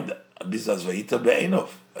mind, bis as Vayita Be'enov,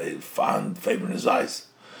 he found favor in his eyes.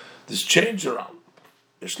 This change around.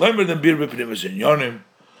 Shleimer than Bir B'Pnimis in Yonim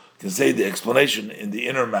can say the explanation in the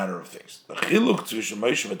inner manner of things. The chiluk zwischen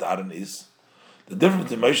Moshe and Aaron is the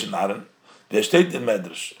difference in Moshe and Aaron. There steht in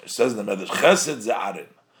Medrash. It says in the Medrash, Chesed ze Aaron.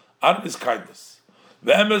 Aaron is kindness.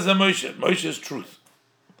 Ve'emes ze Moshe. Moshe is truth.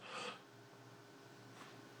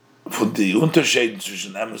 Von the Unterschied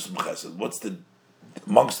zwischen Emes and Chesed. What's the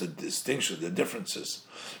amongst the distinctions, the differences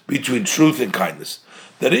between truth and kindness?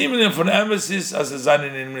 That even from Emes is as a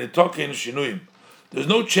zayin in talking shinuim. There's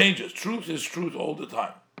no changes. Truth is truth all the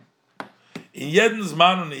time. In jeden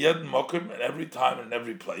Zman and in jeden Mokim, at every time and in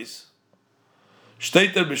every place,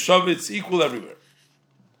 steht der B'Shav, it's equal everywhere.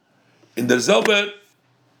 In derselbe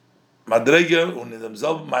Madrege und in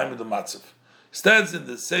demselben Maim the Matzav. Stands in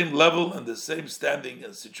the same level and the same standing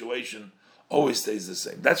and situation, always stays the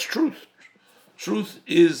same. That's truth. Truth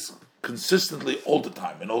is consistently all the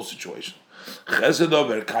time, in all situations. Chesed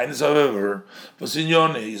over, kindness however, was in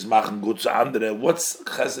Yone is machen gut zu andere. What's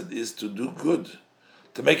chesed is to do good,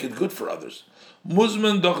 to make it good for others. Muss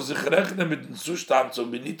man doch sich rechnen mit dem Zustand, so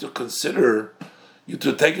we need to consider, you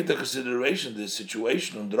to take into consideration the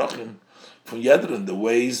situation und drachim von jederen, the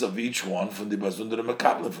ways of each one, von die besondere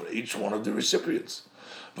Mekabel, for each one of the recipients.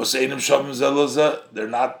 Was einem schaffen zelose, they're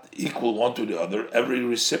not equal one to the other. Every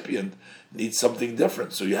recipient needs something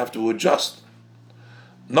different, so you have to adjust.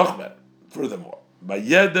 Noch mehr. Furthermore, By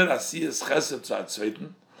jeder asiyas chesed zu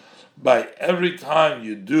zweiten, by every time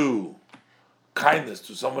you do kindness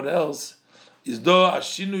to someone else, is do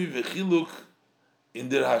ashinui vechiluk in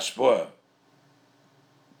der hashpoah.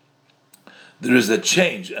 There is a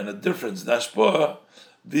change and a difference. The hashpoah,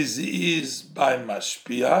 this is by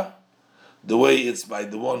mashpia, the way it's by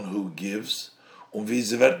the one who gives, und wie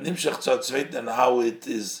sie wird nimshach zu zweiten, and how it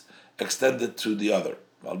is extended to the other.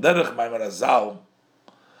 Weil derech by Marazal,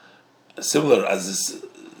 similar as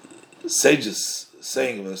the sages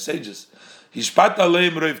saying of the sages, Hishpat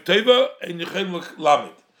aleim roiv teva and yechem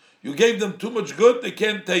lamid. You gave them too much good, they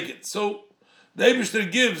can't take it. So the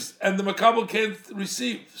Eibishter gives, and the Makabel can't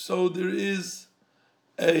receive. So there is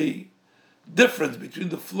a difference between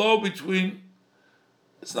the flow between.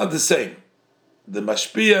 It's not the same. The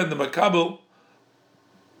Mashpia and the Makabel,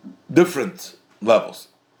 different levels.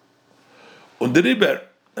 Und the Riber,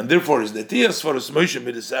 and therefore is the Tias for us Moshe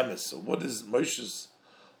Midas Emes. So what is Moshe's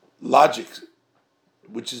logic,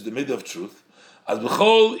 which is the mid of truth? As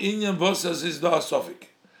b'chol inyan vosas is da sofik.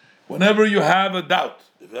 Whenever you have a doubt,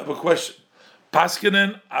 if you have a question,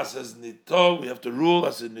 paskinen as nito, we have to rule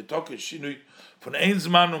as nito keshinui von ein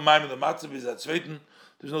zman und maim the matzav is at zweiten.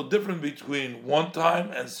 There's no difference between one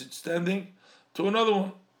time and standing to another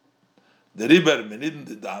one. The riber menidin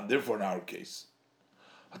the dan. Therefore, in our case,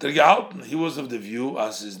 he was of the view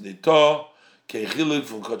as is nito kechiluk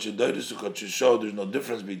from kochedoidus to kochesho. There's no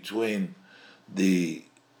difference between the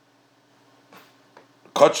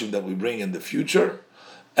kochim that we bring in the future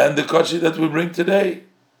and the kochi that we bring today.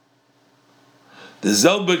 The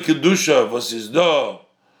zelbe kedusha was his do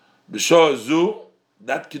b'sho zu,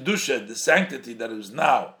 that kedusha, the sanctity that is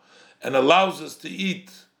now, and allows us to eat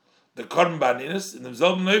the korban baninas in the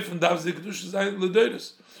zelbe neuf and davs the kedusha zayin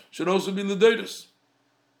ledoidus should also be ledoidus.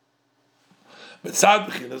 But sad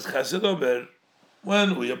b'chinas chesed over,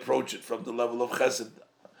 when we approach it from the level of chesed,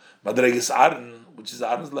 madreges Aaron, which is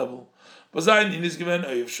Aaron's level, bazayin in is given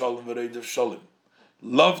oyev shalom v'roiv shalom.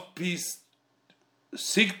 Loved peace,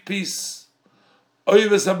 seek peace. Oyev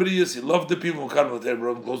sabriyas, he loved the people who come with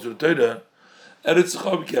everyone close to the Torah. Eretz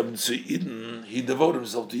Chav came to Eden, he devoted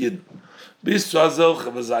himself to Eden. Bis zu Azel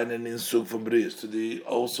Chavazayin in Suk from Brias, to the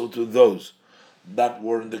also to those that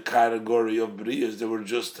were in the category of Brias, they were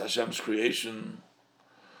just Hashem's creation.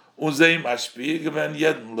 Uzeim Ashpi given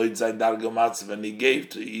Yedin Lloyd Zayin Darga Matzav, and he gave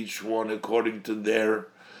to each one according to their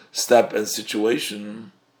step and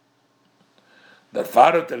situation. That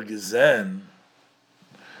Farat el Gizen.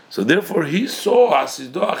 So therefore, he saw there's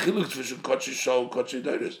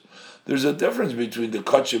a difference between the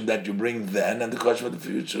kochim that you bring then and the kochim of the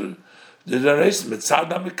future.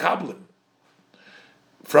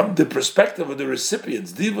 From the perspective of the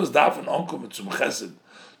recipients, those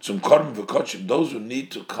who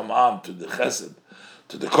need to come on to the chesed,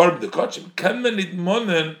 to the korban, the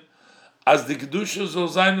kochim, as the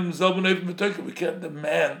kedusha, we can't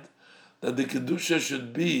demand that the kedusha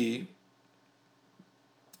should be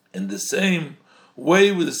in the same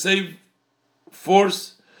way, with the same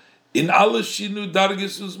force, in all shinu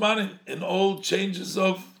dargis uzmanim, in all changes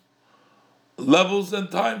of levels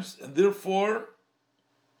and times, and therefore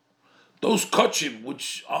those kochim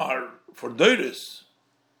which are for doiris,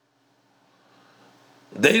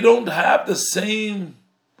 they don't have the same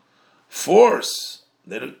force.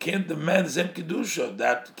 They can't demand the same kedusha.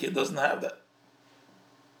 That kid doesn't have that.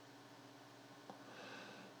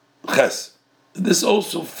 Ches. This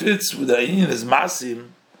also fits with the Inyan as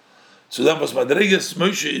Masim. So that was Madreges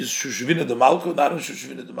Moshe is Shushvina de Malko, not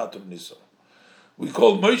Shushvina de Matur Niso. We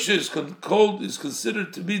call Moshe is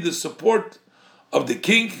considered to be the support of the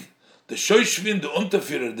king, the Shoshvin, the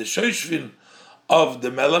Unterführer, the Shoshvin of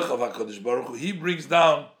the Melech of HaKadosh Baruch Hu. He brings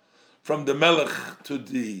down from the Melech to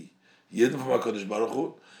the Yidden from HaKadosh Baruch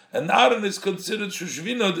Hu. And Aaron is considered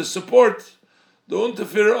Shushvina, the support, the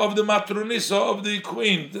Unterführer of the Matur Niso, of the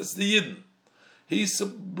queen. That's the Yidden. He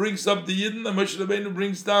brings up the Yidden, and Moshe Rabbeinu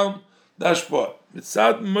brings down the Ashpah.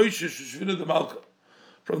 Mitzad Moshe Shushvina de Malka.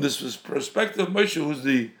 From this perspective, Moshe, who's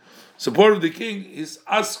the support of the king, is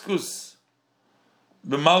Askus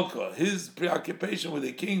b'Malka, his preoccupation with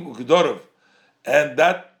the king, Ukdorov, and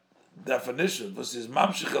that definition was his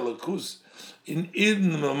Mamshech Elakus. In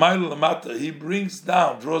Eden Melmayla Lamata, he brings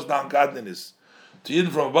down, draws down godliness to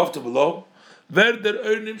Eden from above to below. Where der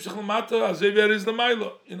Nimshech Lamata, as if there is the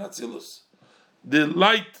Mailo in Atzilus. The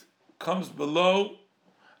light comes below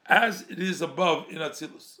as it is above in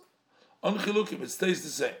Atzilus. On Chilukim, it stays the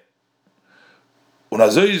same. When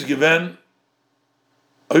Azoy is given,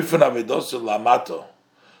 this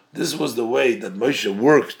was the way that Moshe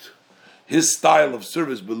worked his style of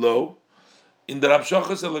service below. In the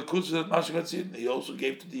Ramshachas Elakus that Mashach Tzidin, he also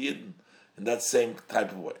gave to the Yidden in that same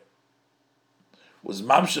type of way. Was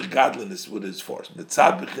mamshich godliness with his force.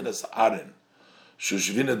 Mitzad b'chinas Aaron,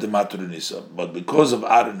 shushvina de matronisa. But because of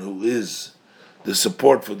Aaron, who is the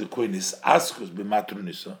support for the queen, his askus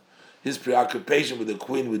b'matronisa, his preoccupation with the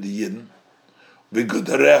queen, with the Yidden,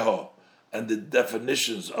 v'gudareho, and the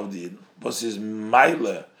definitions of the Yidden, was his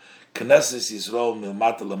maila, knesses Yisrael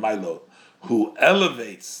milmata l'mailo, who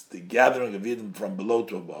elevates the gathering of Yidden from below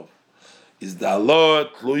to above, is the aloha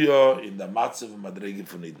tluya in the matzav madregi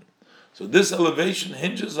von Yidden. So this elevation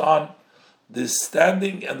hinges on the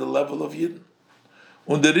standing and the level of Yidden.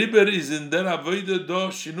 Und der Riber is in der avodah do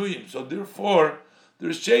shinuyim. So therefore,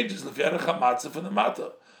 there's changes l'fiarech hamatzah from the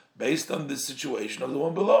mata, based on the situation of the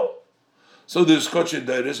one below. So there's koche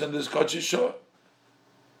deiris and there's koche shor.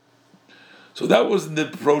 So that was the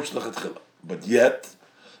approach l'chatchila. But yet,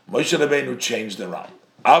 Moshe Rabbeinu changed around.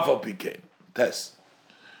 Afal became test.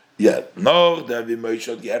 Yet, no, that we Moshe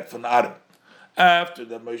had heard from Aaron. After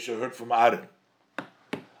that, Moshe heard from Aaron.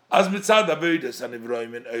 As mitzad avodas and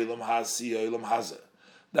Ivroim in Olam Hasi, Olam Hazeh,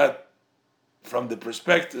 that from the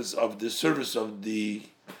perspectives of the service of the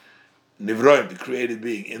Nivroim, the created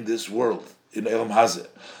being in this world, in Olam Hazeh,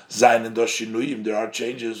 Zayin and Doshinuyim, there are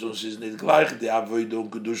changes, und is nicht gleich, the Avodah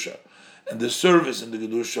und Kedusha, and the service in the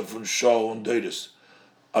Kedusha from Shah and Deidus,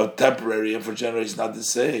 of temporary and for generations not the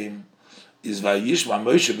same, is Vayishma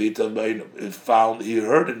Moshe B'Itav B'Einu. He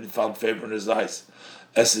heard it and he found favor in his eyes.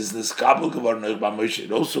 As is Niskabel geworden by Moshe,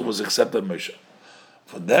 it also was accepted by Moshe.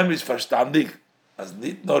 For them is verstandig, as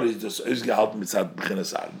nicht nur is das ausgehalten mit Zad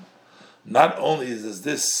B'chinas Aaron. Not only is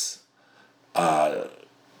this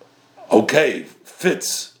okay,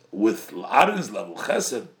 fits with Aaron's level,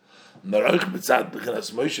 Chesed, nor auch mit Zad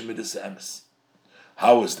B'chinas Moshe Midas Emes.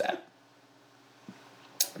 How is that?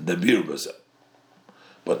 The Bir was it.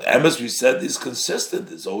 But Emes, we said, is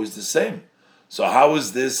consistent, it's always the same. So how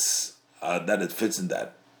is this that it fits in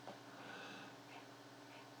that?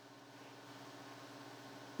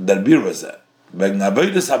 The Bir was it. With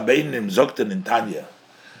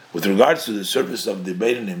regards to the surface of the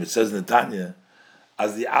Beinanim, it says in Tanya,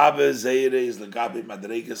 as the Abe Zeire is Lagabe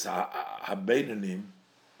Madreges HaBeinanim,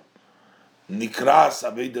 Nikras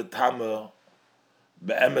Aveda Tama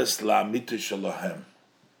Be'emes La Mitu Shalohem.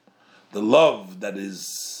 The love that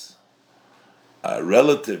is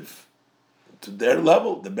relative to their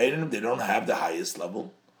level. The Beinanim, they don't have the highest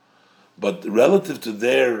level, but relative to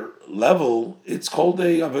their level, it's called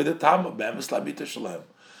a Avodah Tama, Be'emes L'Amita Shalem.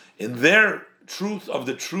 In their truth of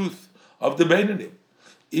the Beinanim.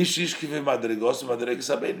 Each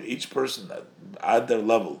person at their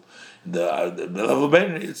level, the level of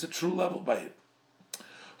Beinanim, it's a true level by it.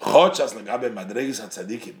 Although,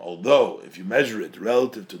 if you measure it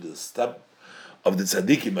relative to the step of the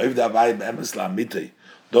tzaddikim,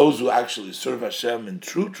 those who actually serve Hashem in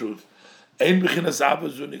true truth,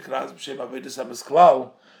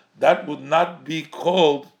 that would not be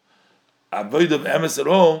called avodah of emes at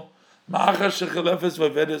all,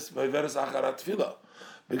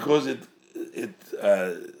 because it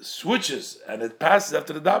switches and it passes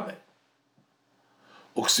after the davening.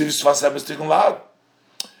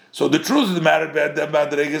 So the truth of the matter,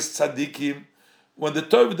 when the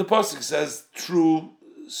Torah, the pasuk says true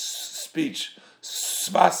speech,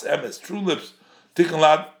 svas emes, true lips,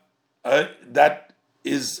 that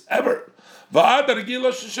is ever.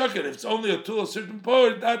 If it's only a tool, a certain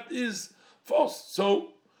poet, that is false.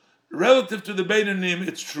 So relative to the Beinanim,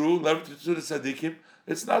 it's true. Relative to the tzaddikim,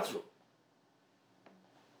 it's not true.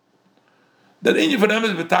 That in for them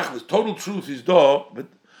is betachlis, total truth is though, but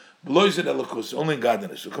only in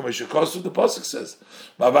godliness. So the pasuk says,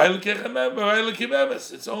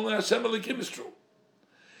 it's only Hashem Elikim is true.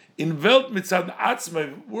 In Welt mitzad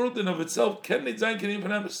atzmai, world in of itself, cannot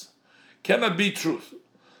be truth.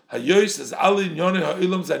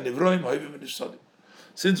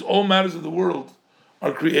 Since all matters of the world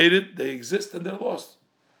are created, they exist and they're lost.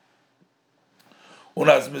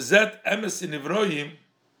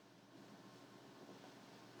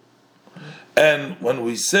 And when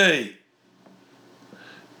we say,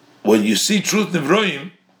 when you see truth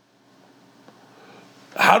Nivroim,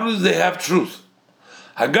 how do they have truth?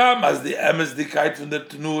 Hagam, as the emes dikait from the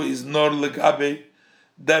Tenu is nor legabe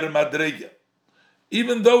der madrega.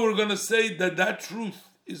 Even though we're going to say that truth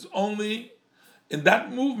is only in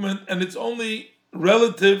that movement and it's only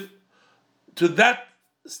relative to that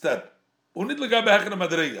step. Unit legabe hechana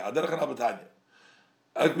madrega, adarachan abatanya.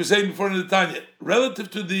 Like we say before in the Tanya,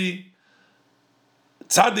 relative to the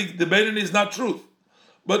tzaddik, the Beinanim is not truth.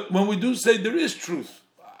 But when we do say there is truth,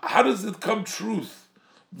 how does it come truth?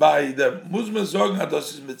 By the Muzman Zog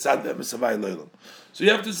Hadosis Mitzad Emes Havai Leilam. So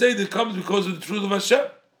you have to say that it comes because of the truth of Hashem.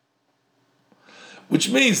 which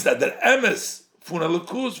means that the emes fun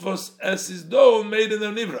halakus was as is do made in the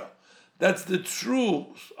nivra. That's the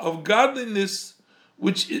truth of godliness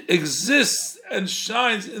which exists and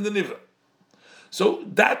shines in the nivra. So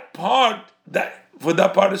that part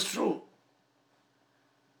is true.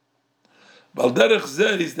 Balderech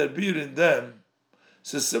zeh is that beer in them.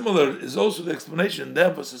 So similar is also the explanation in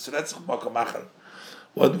them was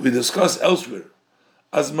what we discuss elsewhere.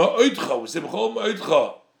 As ma'oidcha, we say b'chol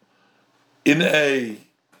ma'oidcha, in a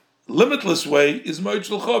limitless way, is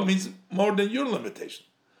ma'oid means more than your limitation.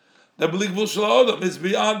 The b'ligvul shel ha'adam is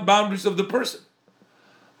beyond boundaries of the person.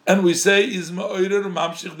 And we say is ma'oider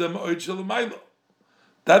mamshich the ma'oid shel ha'maylo.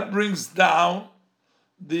 That brings down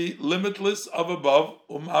the limitless of above,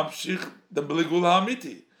 mamshich the b'ligvul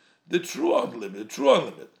ha'amiti, the true unlimited,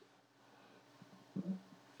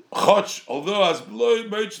 Chotch, although as bloy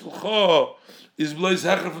ma'oid shel cha is blois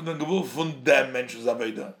hecher from the gevul von dem mention's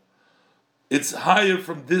avoda. It's higher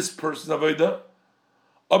from this person's avoda.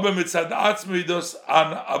 Aber mitzad atzmei dos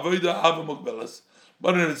an avoda ava mugbelas.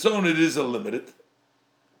 But in its own, it is a limited.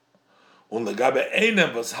 Und legabe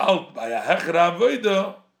einem was halt by a hecher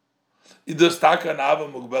avoda, it does taka an ava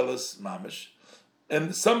mugbelas mamish.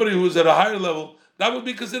 And somebody who is at a higher level, that would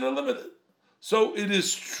be considered limited. So it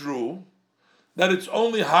is true that it's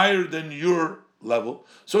only higher than your level,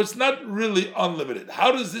 so it's not really unlimited.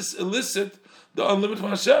 How does this elicit the unlimited from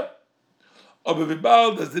Hashem?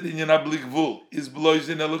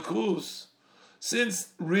 Since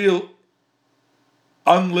real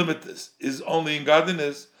unlimited is only in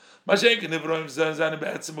godliness, as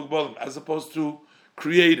opposed to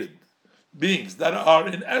created beings that are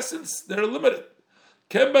in essence they're limited.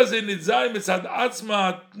 They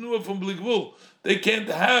can't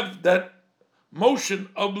have that motion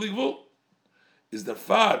of bligvul. Is the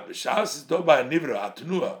far b'shas is do by nivra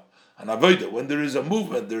atnua an avoda when there is a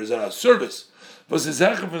movement, there is a service, which is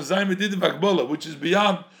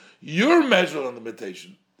beyond your measure and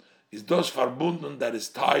limitation. Is dos verbunden that is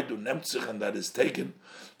tied to nemtzich and that is taken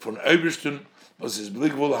from Obersten, was is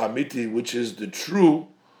bligvul hamiti, which is the true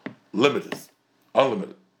limited,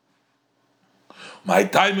 unlimited. My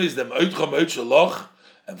time is the ma'odcha ma'od,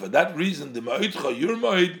 and for that reason the ma'odcha your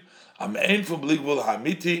ma'od am ein from bligvul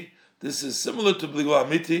hamiti. This is similar to Bligvul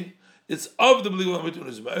Hamiti. It's of the Bligvul Hamiti, when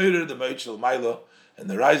it's Ma'oder, the Ma'od Shel Maila, and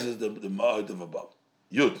the rises the Ma'od of above.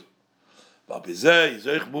 Yud.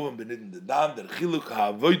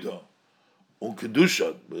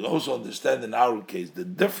 We also understand in our case the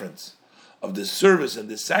difference of the service and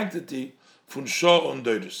the sanctity von Shah und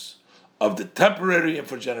Deudus, of the temporary and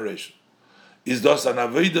for generation. Is das an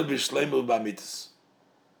Avodah b'shleimus b'amitis.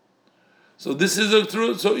 So this is a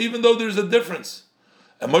truth. So even though there's a difference,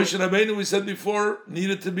 and Moshe Rabbeinu, we said before,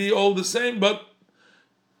 needed to be all the same, but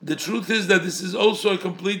the truth is that this is also a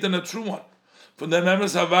complete and a true one. From the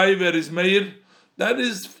Emes Havai where is Meir, that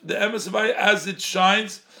is the Emes Havai as it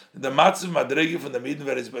shines, the Matzav Madregi from the Midden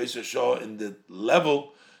where is Beis Shah, in the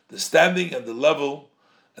level, the standing and the level,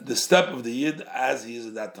 and the step of the Yid as he is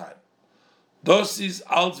at that time. Das is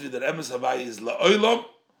als wie der Emes Havai is La'olam,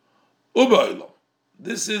 Uba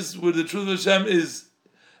This is where the truth of Hashem is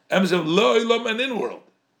Emes Havai La'olam and in world.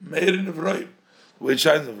 Meir in Ephraim, the way it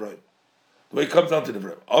shines in Ephraim, the way it comes down to the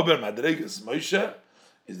Ephraim. Aber Madregas Moshe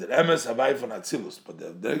is the Emes Havai from Atzilus, but the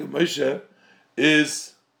Madregas Moshe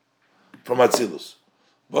is from Atzilus.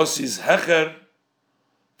 Was is Hecher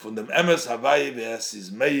from the Emes Havai v'es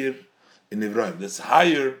is Meir in Ephraim. That's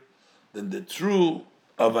higher than the true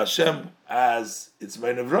of Hashem as it's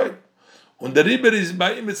Meir in Ephraim. Und der Riber is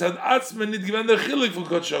by him, it's had Atzmen nit given der Chilik for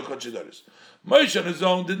Kodesh HaKodesh. Moshe on his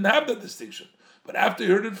own didn't have that distinction. But after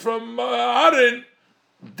you heard it from Aaron,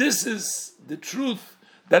 this is the truth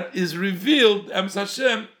that is revealed, Emes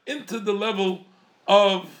Hashem, into the level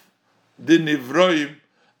of the Nivroim,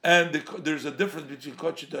 and there's a difference between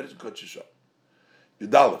Kodesh Doris and Kodesh Shah.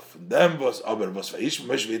 Yudalef, from them was Aber, was Vaish,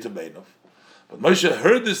 Moshe V'yita Beinov. But Moshe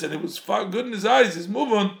heard this, and it was far good in his eyes, his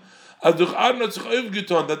move on, as durch Aaron hat sich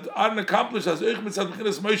aufgetan, that Aaron accomplished, as Euch mit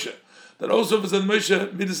Tzadkinas Moshe, that also was that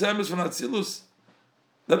Moshe, Midas Emes von Atzilus,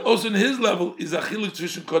 that also in his level is a chiluk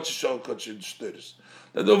between Kodesh Shah and Kodesh Shtoris.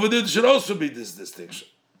 That over there should also be this distinction.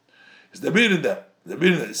 It's the bir in that. The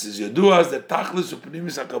bir in that. It says, Yadu as the tachlis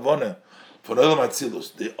upnimis hakavona for Olam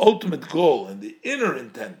Atzilus. The ultimate goal and the inner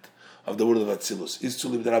intent of the word of Atzilus is to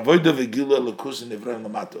live the avodah v'gila l'kus in Ephraim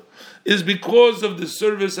Lamato. Is because of the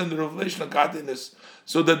service and the revelation of godliness,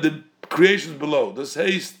 so that the creations below, this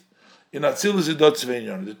haste in Atzilus and Dot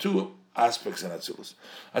Tzveinyon, the two aspects in Atzilus.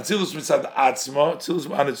 Atzilus mitzad atzma, Atzilus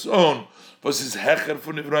on its own, versus Hecher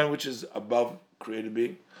for Nivroim, which is above created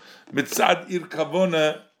being. Mitzad ir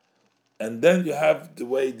kavona, and then you have the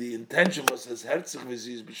way the intention was as Herzig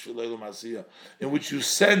V'ziz B'shvil Eilam Asiyah, in which you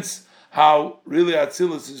sense how really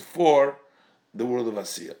Atzilus is for the world of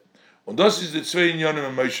Asiyah. And this is the Tzvei Inyonim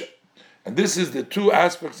and Moshe. And this is the two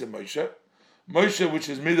aspects of Moshe. Moshe, which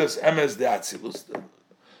is Midas Emes de Atzilus,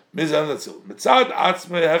 Midas Atzilus. Mitzad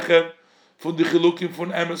Atzmei Hechev von the Chilukim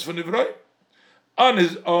von Emes von Nivroi. On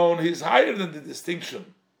his own, he's higher than the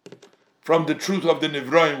distinction from the truth of the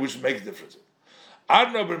Nivroim, which makes difference.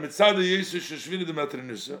 And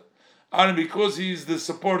because he is the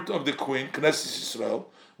support of the queen, Knesset Yisrael,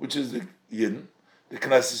 which is the Yin, the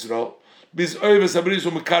Knesset Yisrael,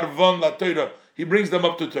 he brings them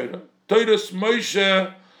up to Torah. Torah's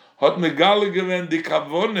Moshe hat megale gewend die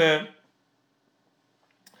Kavone.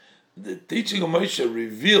 The teaching of Moshe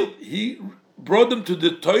revealed, he brought them to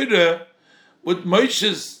the Torah with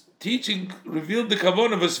Moshe's teaching, revealed the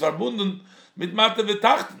Kavone was verbunden mit Mata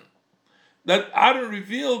v'Tachten. That Aaron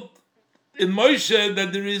revealed in Moshe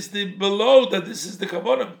that there is the below, that this is the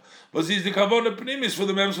Kavone. But he's the Kavone Pnimis for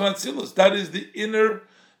the Mems of Atzilus. That is the inner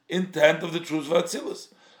intent of the truth of Atzilus.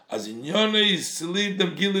 As in Yone is to leave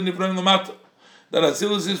them Gilin Nivroim Lamata. That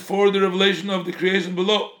Atzilus is for the revelation of the creation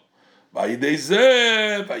below.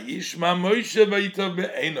 Vayidei Vayishma Moshe Vayitav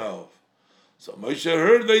Be'enov. So Moshe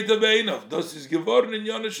heard Vayitav Be'enov. Thus is geworden in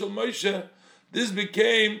Yone Shel Moshe. This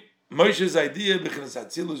became Moshe's idea, B'chinas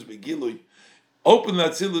Atzilus Be'gilui. Open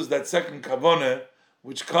Atzilus, that second Kavone,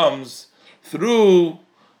 which comes through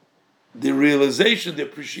the realization, the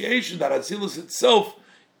appreciation that Atzilus itself,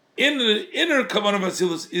 in the inner Kavanah of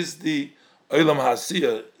Atzilus, is the Olam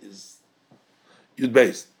Hasiyah, is Yud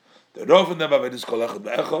based. The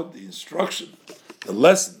instruction, the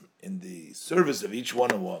lesson in the service of each one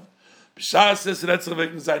and one.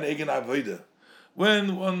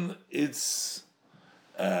 When one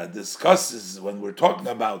discusses, when we're talking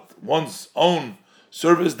about one's own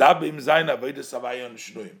service,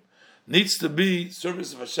 needs to be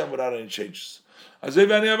service of Hashem without any changes.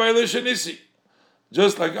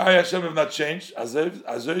 Just like I, Hashem, have not changed. The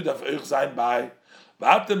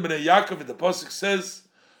Pasuk says,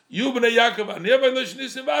 you b'nei Yaakov, ani avay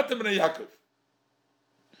l'shenisim, v'atem b'nei Yaakov.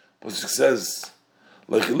 Pasuk says,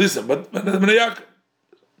 listen, but b'nei Yaakov.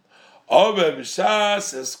 Aber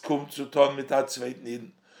b'shas es kum zu ton mit hat zweit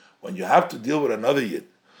niden. When you have to deal with another yid,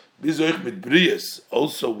 bis euch mit Brias,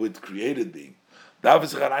 also with created being, darf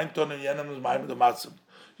es sich hereinton in jenem us ma'im de matzim.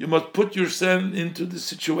 You must put yourself into the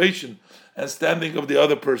situation and standing of the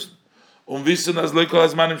other person. Wissen as leukol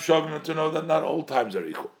as manim shovim, and to know that not all times are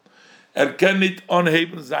equal. Kann nicht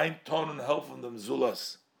anheben sein Ton und helfen dem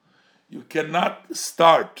Zulas. You cannot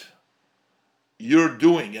start your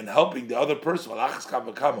doing and helping the other person.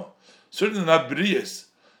 Certainly not Brias.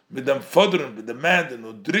 Mit dem fordern, mit dem demanden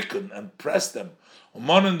und drücken and press them. Und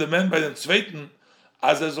mannen the men by den Zweiten,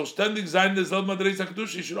 as so ständig sein derselben Adresa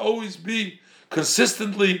Kedusha, he should always be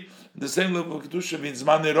consistently the same level of Kedusha wie in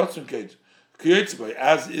Zman Rotzunkeit,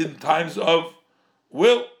 as in times of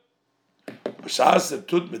will.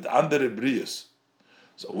 Tut mit andere Brias.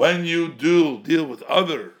 So when you deal with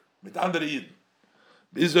other, mit andere Yidden,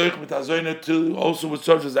 bis euch mit Azoyne too, also with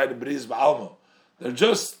such as eine Brias Ba'alma, they're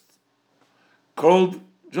just called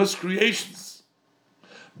just creations.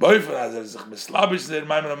 In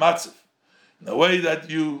the way that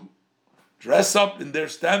you dress up in their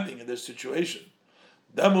standing, in their situation.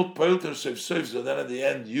 So then at the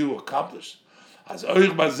end you accomplish.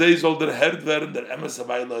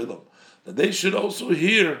 That they should also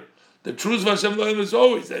hear the truth of Hashem is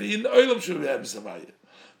always that in Olam should be Emes Havayah.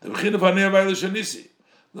 The beginning of Hanei Havayah Shanisi,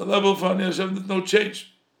 the level of Hanei Hashem did no change.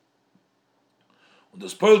 Und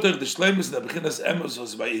das Polter, the Shleimus, the beginning Emes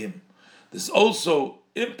was by him. This also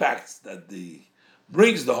impacts that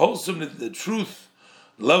brings the wholesomeness, the truth,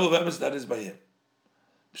 the level of Emes that is by him.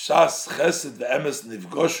 Pshas Chesed ve'Emes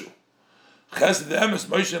Nivgoshu. Chesed ve'Emes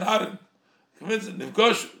Moshe and Aaron.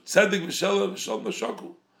 Nivgoshu. Tzedek v'Shalom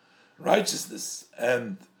Mashoku. Righteousness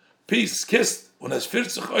and peace kissed when as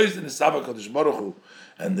 40 ois in the Saba Kadosh Baruch Hu,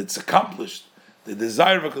 and it's accomplished. The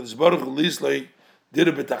desire of Kadosh Baruch Hu Lislei did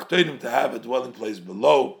a betachtoinim to have a dwelling place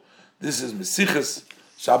below. This is Mesiches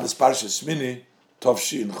Shabbos Parshas Shmini Tov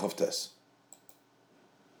Shin Chavtes.